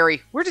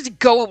necessary? Where does he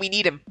go when we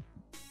need him?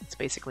 That's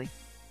basically.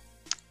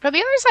 From the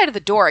other side of the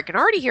door, I can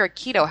already hear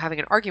Akito having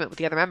an argument with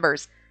the other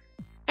members.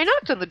 I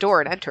knocked on the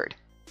door and entered.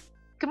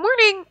 Good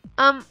morning.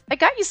 I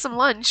got you some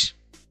lunch.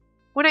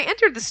 When I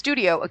entered the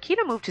studio,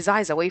 Akito moved his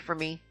eyes away from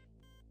me.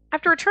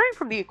 After returning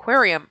from the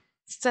aquarium,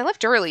 since I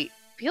left early, it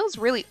feels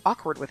really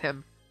awkward with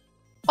him.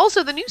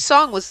 Also, the new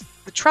song was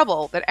The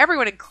Trouble that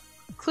everyone,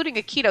 including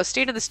Akito,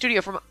 stayed in the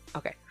studio from...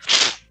 Okay.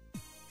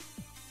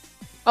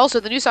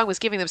 Also, the new song was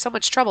giving them so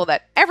much trouble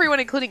that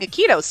everyone, including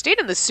Akito, stayed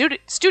in the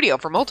studio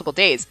for multiple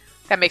days.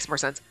 That makes more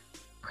sense.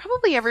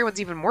 Probably everyone's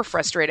even more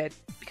frustrated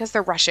because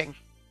they're rushing.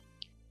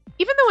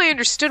 Even though I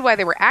understood why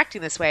they were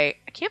acting this way,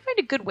 I can't find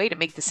a good way to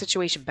make the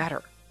situation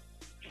better.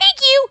 Thank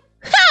you!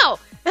 Oh,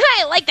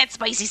 I like that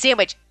spicy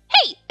sandwich.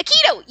 Hey,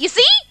 Akito, you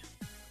see?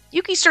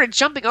 Yuki started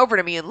jumping over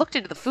to me and looked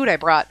into the food I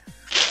brought.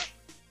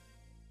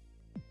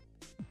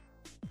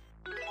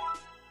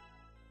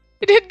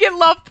 I didn't get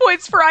love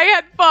points for I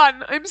had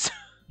fun. I'm so...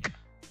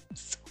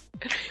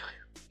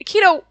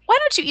 Akito, why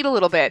don't you eat a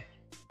little bit?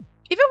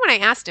 Even when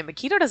I asked him,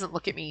 Akito doesn't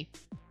look at me.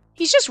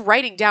 He's just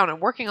writing down and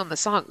working on the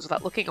songs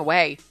without looking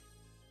away.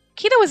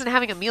 Akito isn't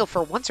having a meal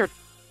for once or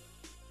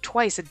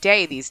twice a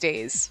day these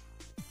days.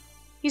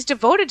 He's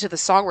devoted to the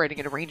songwriting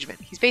and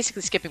arrangement. He's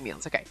basically skipping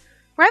meals, okay.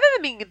 Rather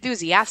than being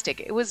enthusiastic,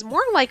 it was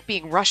more like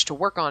being rushed to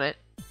work on it.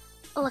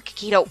 Look,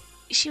 Akito,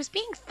 she was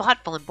being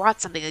thoughtful and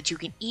brought something that you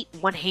can eat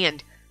in one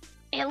hand.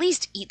 At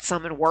least eat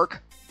some and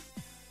work.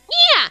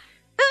 Yeah!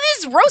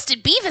 This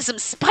roasted beef has some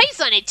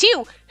spice on it,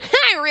 too.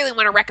 I really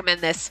want to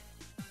recommend this.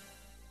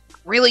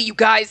 Really, you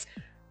guys?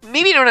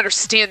 Maybe you don't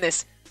understand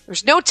this.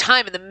 There's no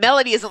time, and the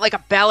melody isn't like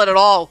a ballad at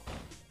all.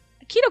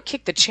 Akito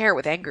kicked the chair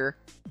with anger.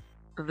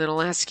 And then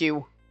I'll ask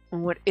you,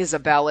 what is a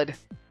ballad?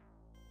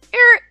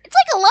 It's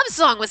like a love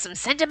song with some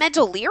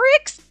sentimental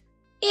lyrics.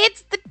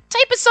 It's the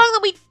type of song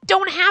that we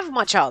don't have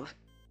much of.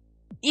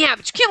 Yeah,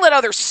 but you can't let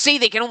others say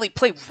they can only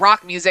play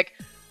rock music.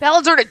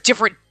 Ballads aren't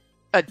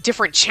a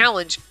different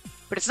challenge,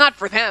 but it's not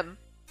for them.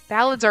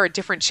 Ballads are a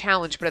different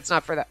challenge, but it's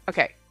not for them.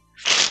 Okay.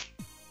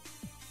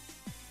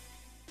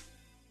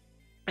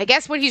 I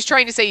guess what he's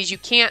trying to say is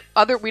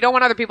we don't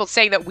want other people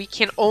saying that we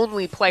can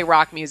only play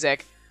rock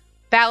music.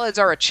 Ballads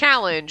are a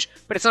challenge,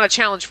 but it's not a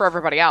challenge for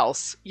everybody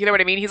else. You know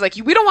what I mean? He's like,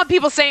 we don't want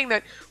people saying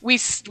that we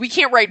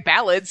can't write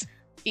ballads,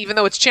 even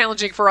though it's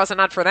challenging for us and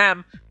not for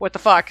them. What the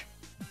fuck?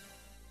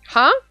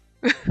 Huh?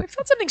 I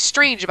felt something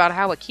strange about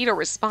how Akito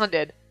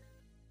responded.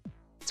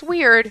 It's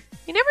weird.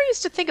 He never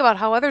used to think about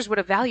how others would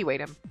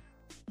evaluate him.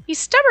 He's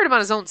stubborn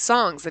about his own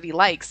songs that he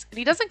likes, and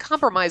he doesn't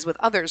compromise with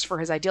others for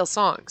his ideal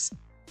songs.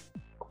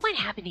 What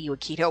happened to you,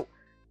 Akito?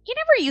 You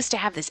never used to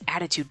have this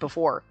attitude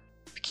before.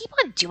 If you keep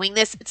on doing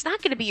this, it's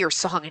not going to be your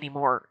song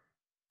anymore.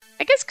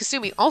 I guess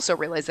Kasumi also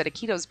realized that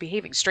Akito's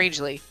behaving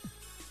strangely.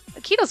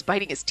 Akito's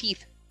biting his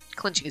teeth.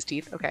 Clenching his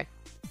teeth. Okay.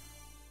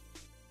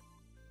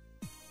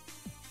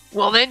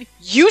 Well then,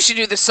 you should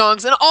do the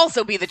songs and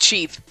also be the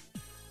chief.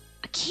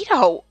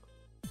 Akito!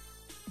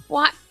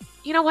 What?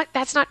 You know what?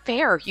 That's not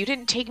fair. You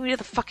didn't take me to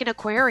the fucking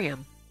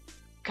aquarium.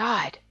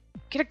 God.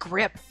 Get a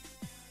grip.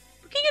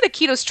 Looking at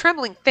Akito's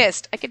trembling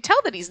fist, I can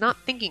tell that he's not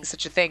thinking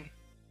such a thing.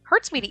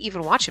 Hurts me to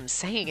even watch him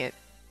saying it.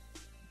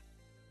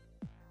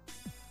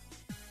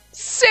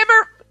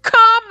 Simmer!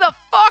 Calm the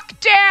fuck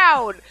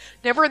down!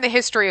 Never in the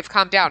history of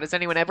calm down has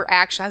anyone ever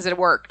actually has it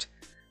worked.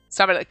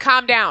 Stop it.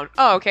 Calm down.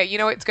 Oh, okay. You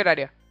know what? It's a good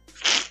idea.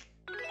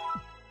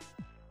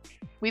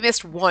 We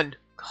missed one.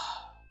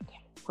 Oh,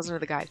 wasn't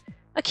in the guide.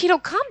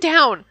 Akito, calm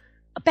down.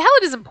 A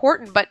ballad is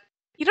important, but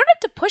you don't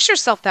have to push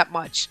yourself that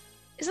much.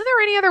 Isn't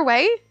there any other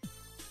way?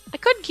 I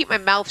couldn't keep my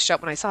mouth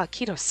shut when I saw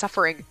Akito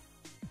suffering.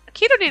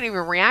 Akito didn't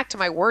even react to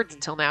my words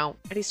until now,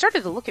 and he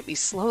started to look at me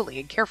slowly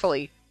and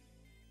carefully.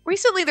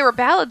 Recently, there were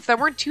ballads that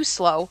weren't too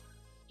slow.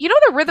 You know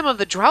the rhythm of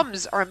the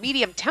drums are a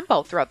medium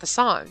tempo throughout the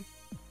song.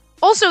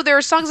 Also, there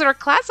are songs that are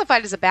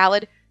classified as a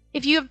ballad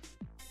if the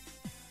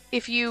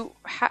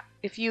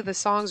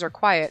songs are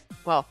quiet.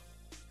 Well,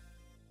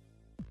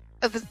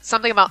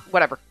 something about,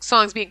 whatever,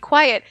 songs being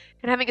quiet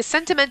and having a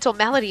sentimental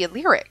melody and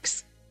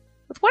lyrics.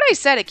 With what I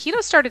said,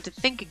 Akito started to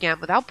think again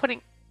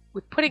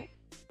putting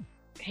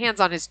hands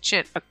on his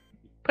chin.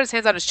 Put his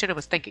hands on his chin and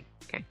was thinking.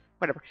 Okay,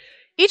 whatever.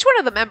 Each one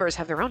of the members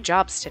have their own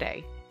jobs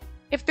today.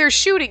 If they're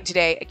shooting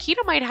today,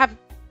 Akito might have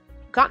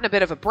gotten a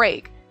bit of a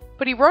break,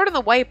 but he wrote on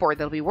the whiteboard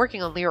that he'll be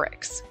working on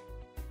lyrics.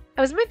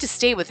 I was meant to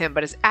stay with him,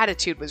 but his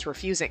attitude was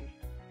refusing.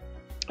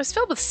 I was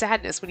filled with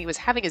sadness when he was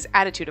having his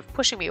attitude of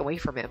pushing me away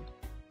from him.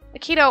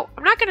 Akito,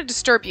 I'm not going to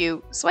disturb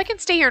you, so I can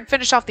stay here and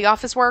finish off the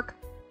office work?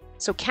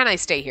 So can I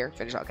stay here?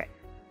 Finish, okay.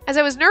 As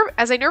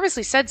I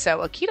nervously said so,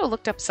 Akito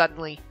looked up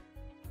suddenly.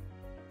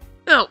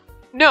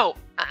 No,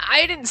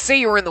 I didn't say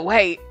you were in the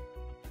way.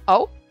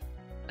 Oh?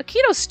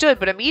 Akito stood,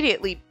 but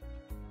immediately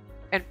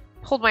and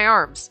pulled my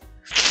arms.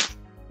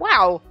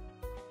 Wow.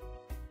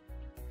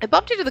 I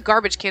bumped into the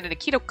garbage can and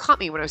Akito caught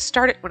me when I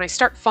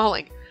start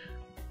falling.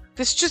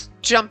 This just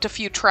jumped a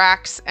few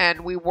tracks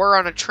and we were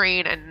on a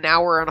train and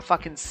now we're on a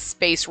fucking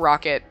space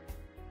rocket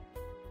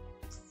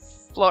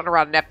floating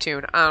around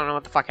Neptune. I don't know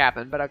what the fuck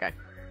happened, but okay.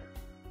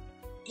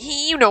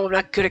 You know I'm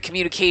not good at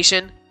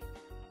communication.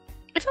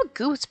 I felt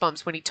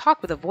goosebumps when he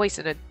talked with a voice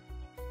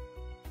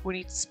when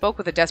he spoke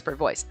with a desperate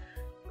voice.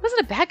 It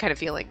wasn't a bad kind of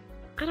feeling.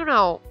 I don't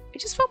know. I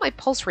just felt my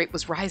pulse rate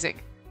was rising.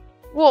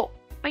 Well,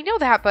 I know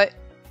that, but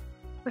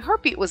my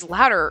heartbeat was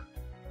louder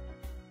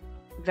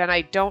than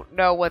I don't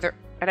know whether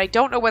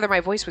my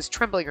voice was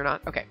trembling or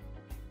not. Okay.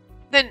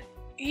 Then,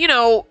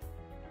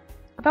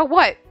 about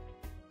what?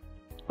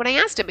 When I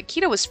asked him,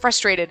 Akito was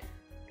frustrated,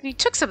 and he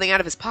took something out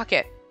of his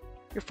pocket.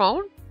 Your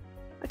phone?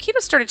 Akito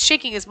started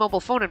shaking his mobile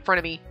phone in front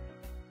of me.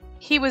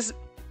 He was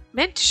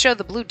meant to show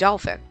the blue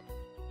dolphin.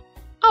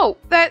 Oh,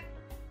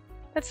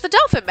 that's the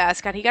dolphin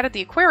mascot he got at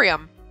the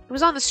aquarium. It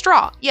was on the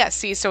straw. Yeah,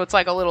 see, so it's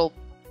like a little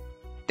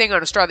thing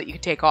on a straw that you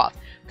can take off.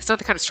 That's not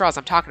the kind of straws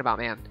I'm talking about,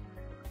 man.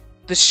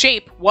 The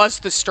shape was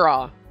the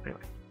straw.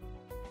 Anyway.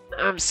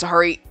 I'm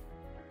sorry.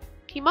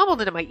 He mumbled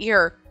into my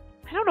ear.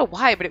 I don't know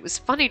why, but it was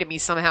funny to me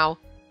somehow.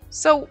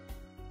 So,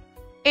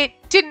 it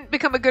didn't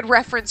become a good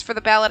reference for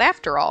the ballad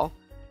after all.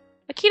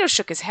 Akito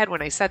shook his head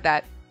when I said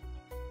that.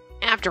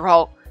 After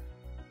all,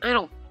 I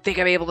don't think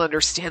I'm able to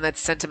understand that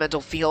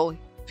sentimental feeling.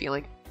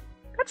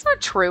 That's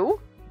not true.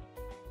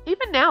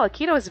 Even now,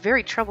 Akito has a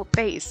very troubled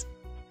face.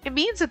 It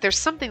means that there's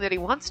something that he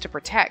wants to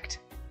protect.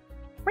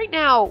 Right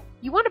now,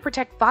 you want to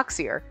protect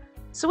Foxier,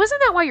 so isn't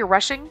that why you're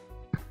rushing?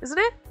 Isn't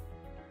it?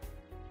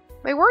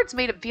 My words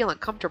made him feel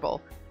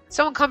uncomfortable,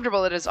 so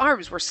uncomfortable that his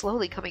arms were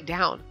slowly coming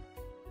down.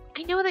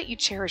 I know that you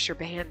cherish your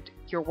band,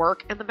 your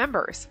work, and the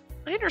members.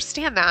 I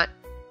understand that.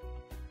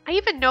 I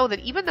even know that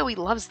even though he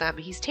loves them,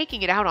 he's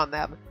taking it out on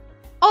them.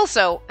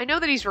 Also, I know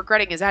that he's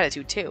regretting his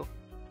attitude too.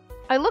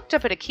 I looked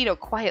up at Akito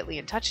quietly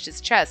and touched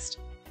his chest.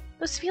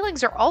 Those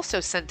feelings are also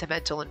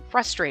sentimental and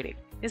frustrating,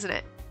 isn't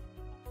it?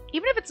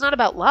 Even if it's not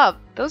about love,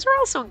 those are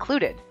also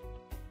included.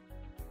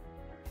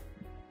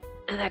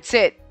 And that's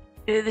it.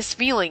 This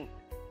feeling.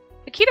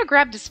 Akito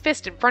grabbed his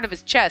fist in front of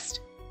his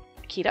chest.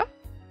 Akito?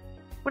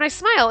 When I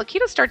smile,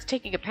 Akito starts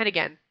taking a pen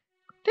again.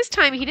 This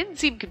time, he didn't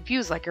seem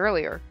confused like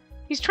earlier.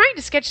 He's trying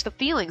to sketch the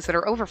feelings that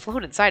are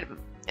overflowed inside of him.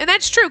 And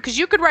that's true, because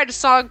you could write a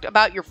song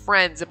about your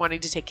friends and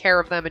wanting to take care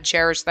of them and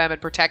cherish them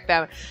and protect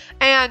them.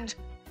 And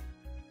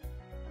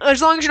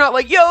as long as you're not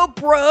like, yo,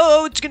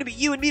 bro, it's gonna be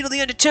you and me till the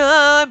end of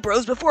time,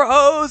 bros before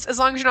hoes. As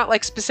long as you're not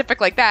like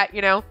specific like that,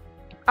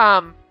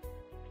 and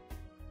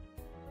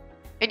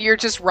you're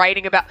just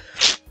writing about,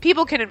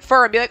 people can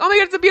infer and be like, oh my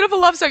god, it's a beautiful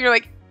love song. You're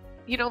like,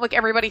 like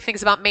everybody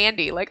thinks about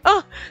Mandy. Like,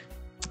 oh,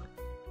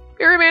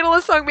 Barry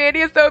Manilow's song Mandy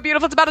is so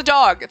beautiful. It's about a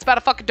dog. It's about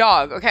a fucking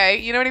dog, okay?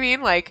 You know what I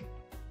mean? Like,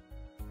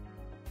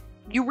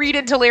 you read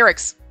into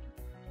lyrics.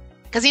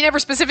 Because he never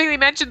specifically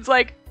mentions,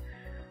 like,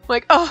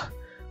 oh,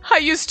 I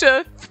used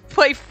to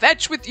play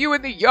fetch with you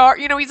in the yard.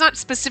 He's not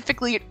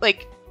specifically,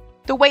 like,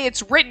 the way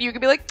it's written, you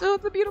could be like, oh,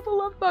 it's a beautiful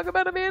love song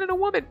about a man and a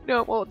woman.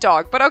 No, well,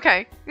 dog, but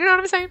okay. You know what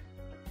I'm saying?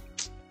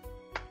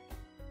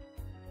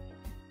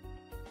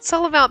 It's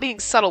all about being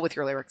subtle with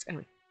your lyrics.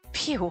 Anyway,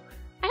 phew.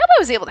 I hope I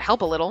was able to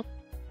help a little.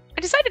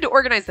 I decided to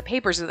organize the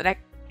papers in the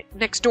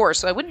next door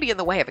so I wouldn't be in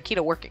the way of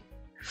Akita working.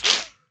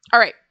 All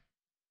right.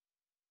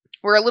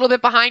 We're a little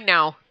bit behind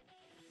now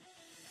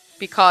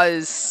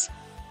because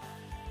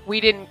we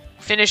didn't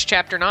finish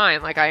chapter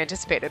 9 like I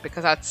anticipated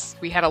because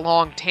we had a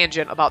long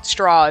tangent about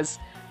straws,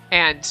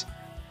 and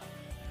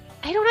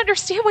I don't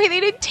understand why they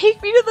didn't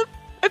take me to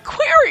the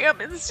aquarium.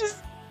 It's just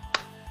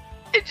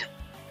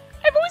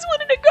I've always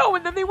wanted to go,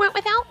 and then they went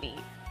without me.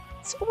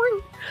 It's so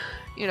rude.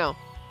 You know.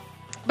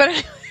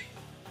 But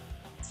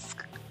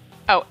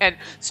oh, and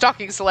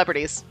stalking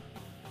celebrities.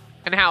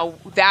 And how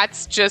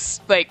that's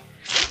just, like,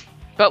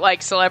 but,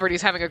 like,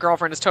 celebrities having a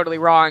girlfriend is totally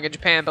wrong in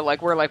Japan, but,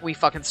 like, we're like, we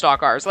fucking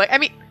stalk ours. Like, I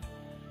mean,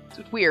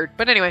 it's weird.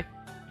 But anyway.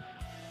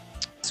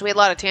 So we had a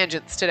lot of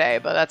tangents today,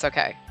 but that's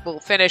okay. We'll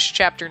finish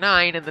chapter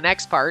 9 in the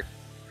next part.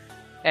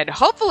 And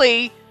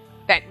hopefully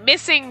that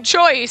missing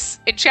choice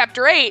in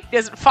chapter 8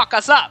 doesn't fuck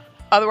us up.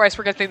 Otherwise,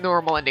 we're getting the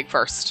normal ending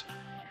first.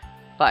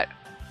 But,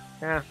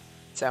 yeah.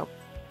 So,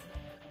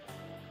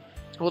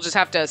 we'll just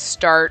have to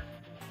start.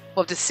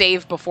 We'll have to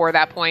save before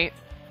that point.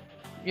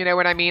 You know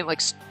what I mean?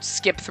 Like,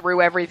 skip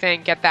through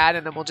everything, get that,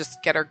 and then we'll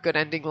just get our good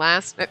ending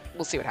last.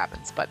 We'll see what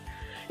happens. But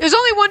there's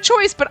only one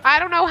choice, but I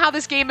don't know how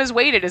this game is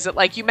weighted. Is it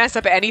like you mess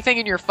up anything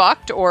and you're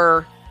fucked,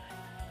 or...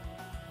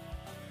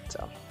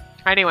 So,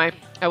 anyway,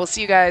 I will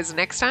see you guys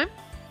next time.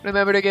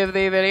 Remember to give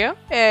the video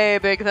a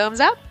big thumbs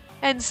up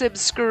and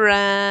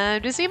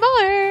subscribe to see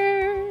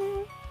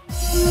more.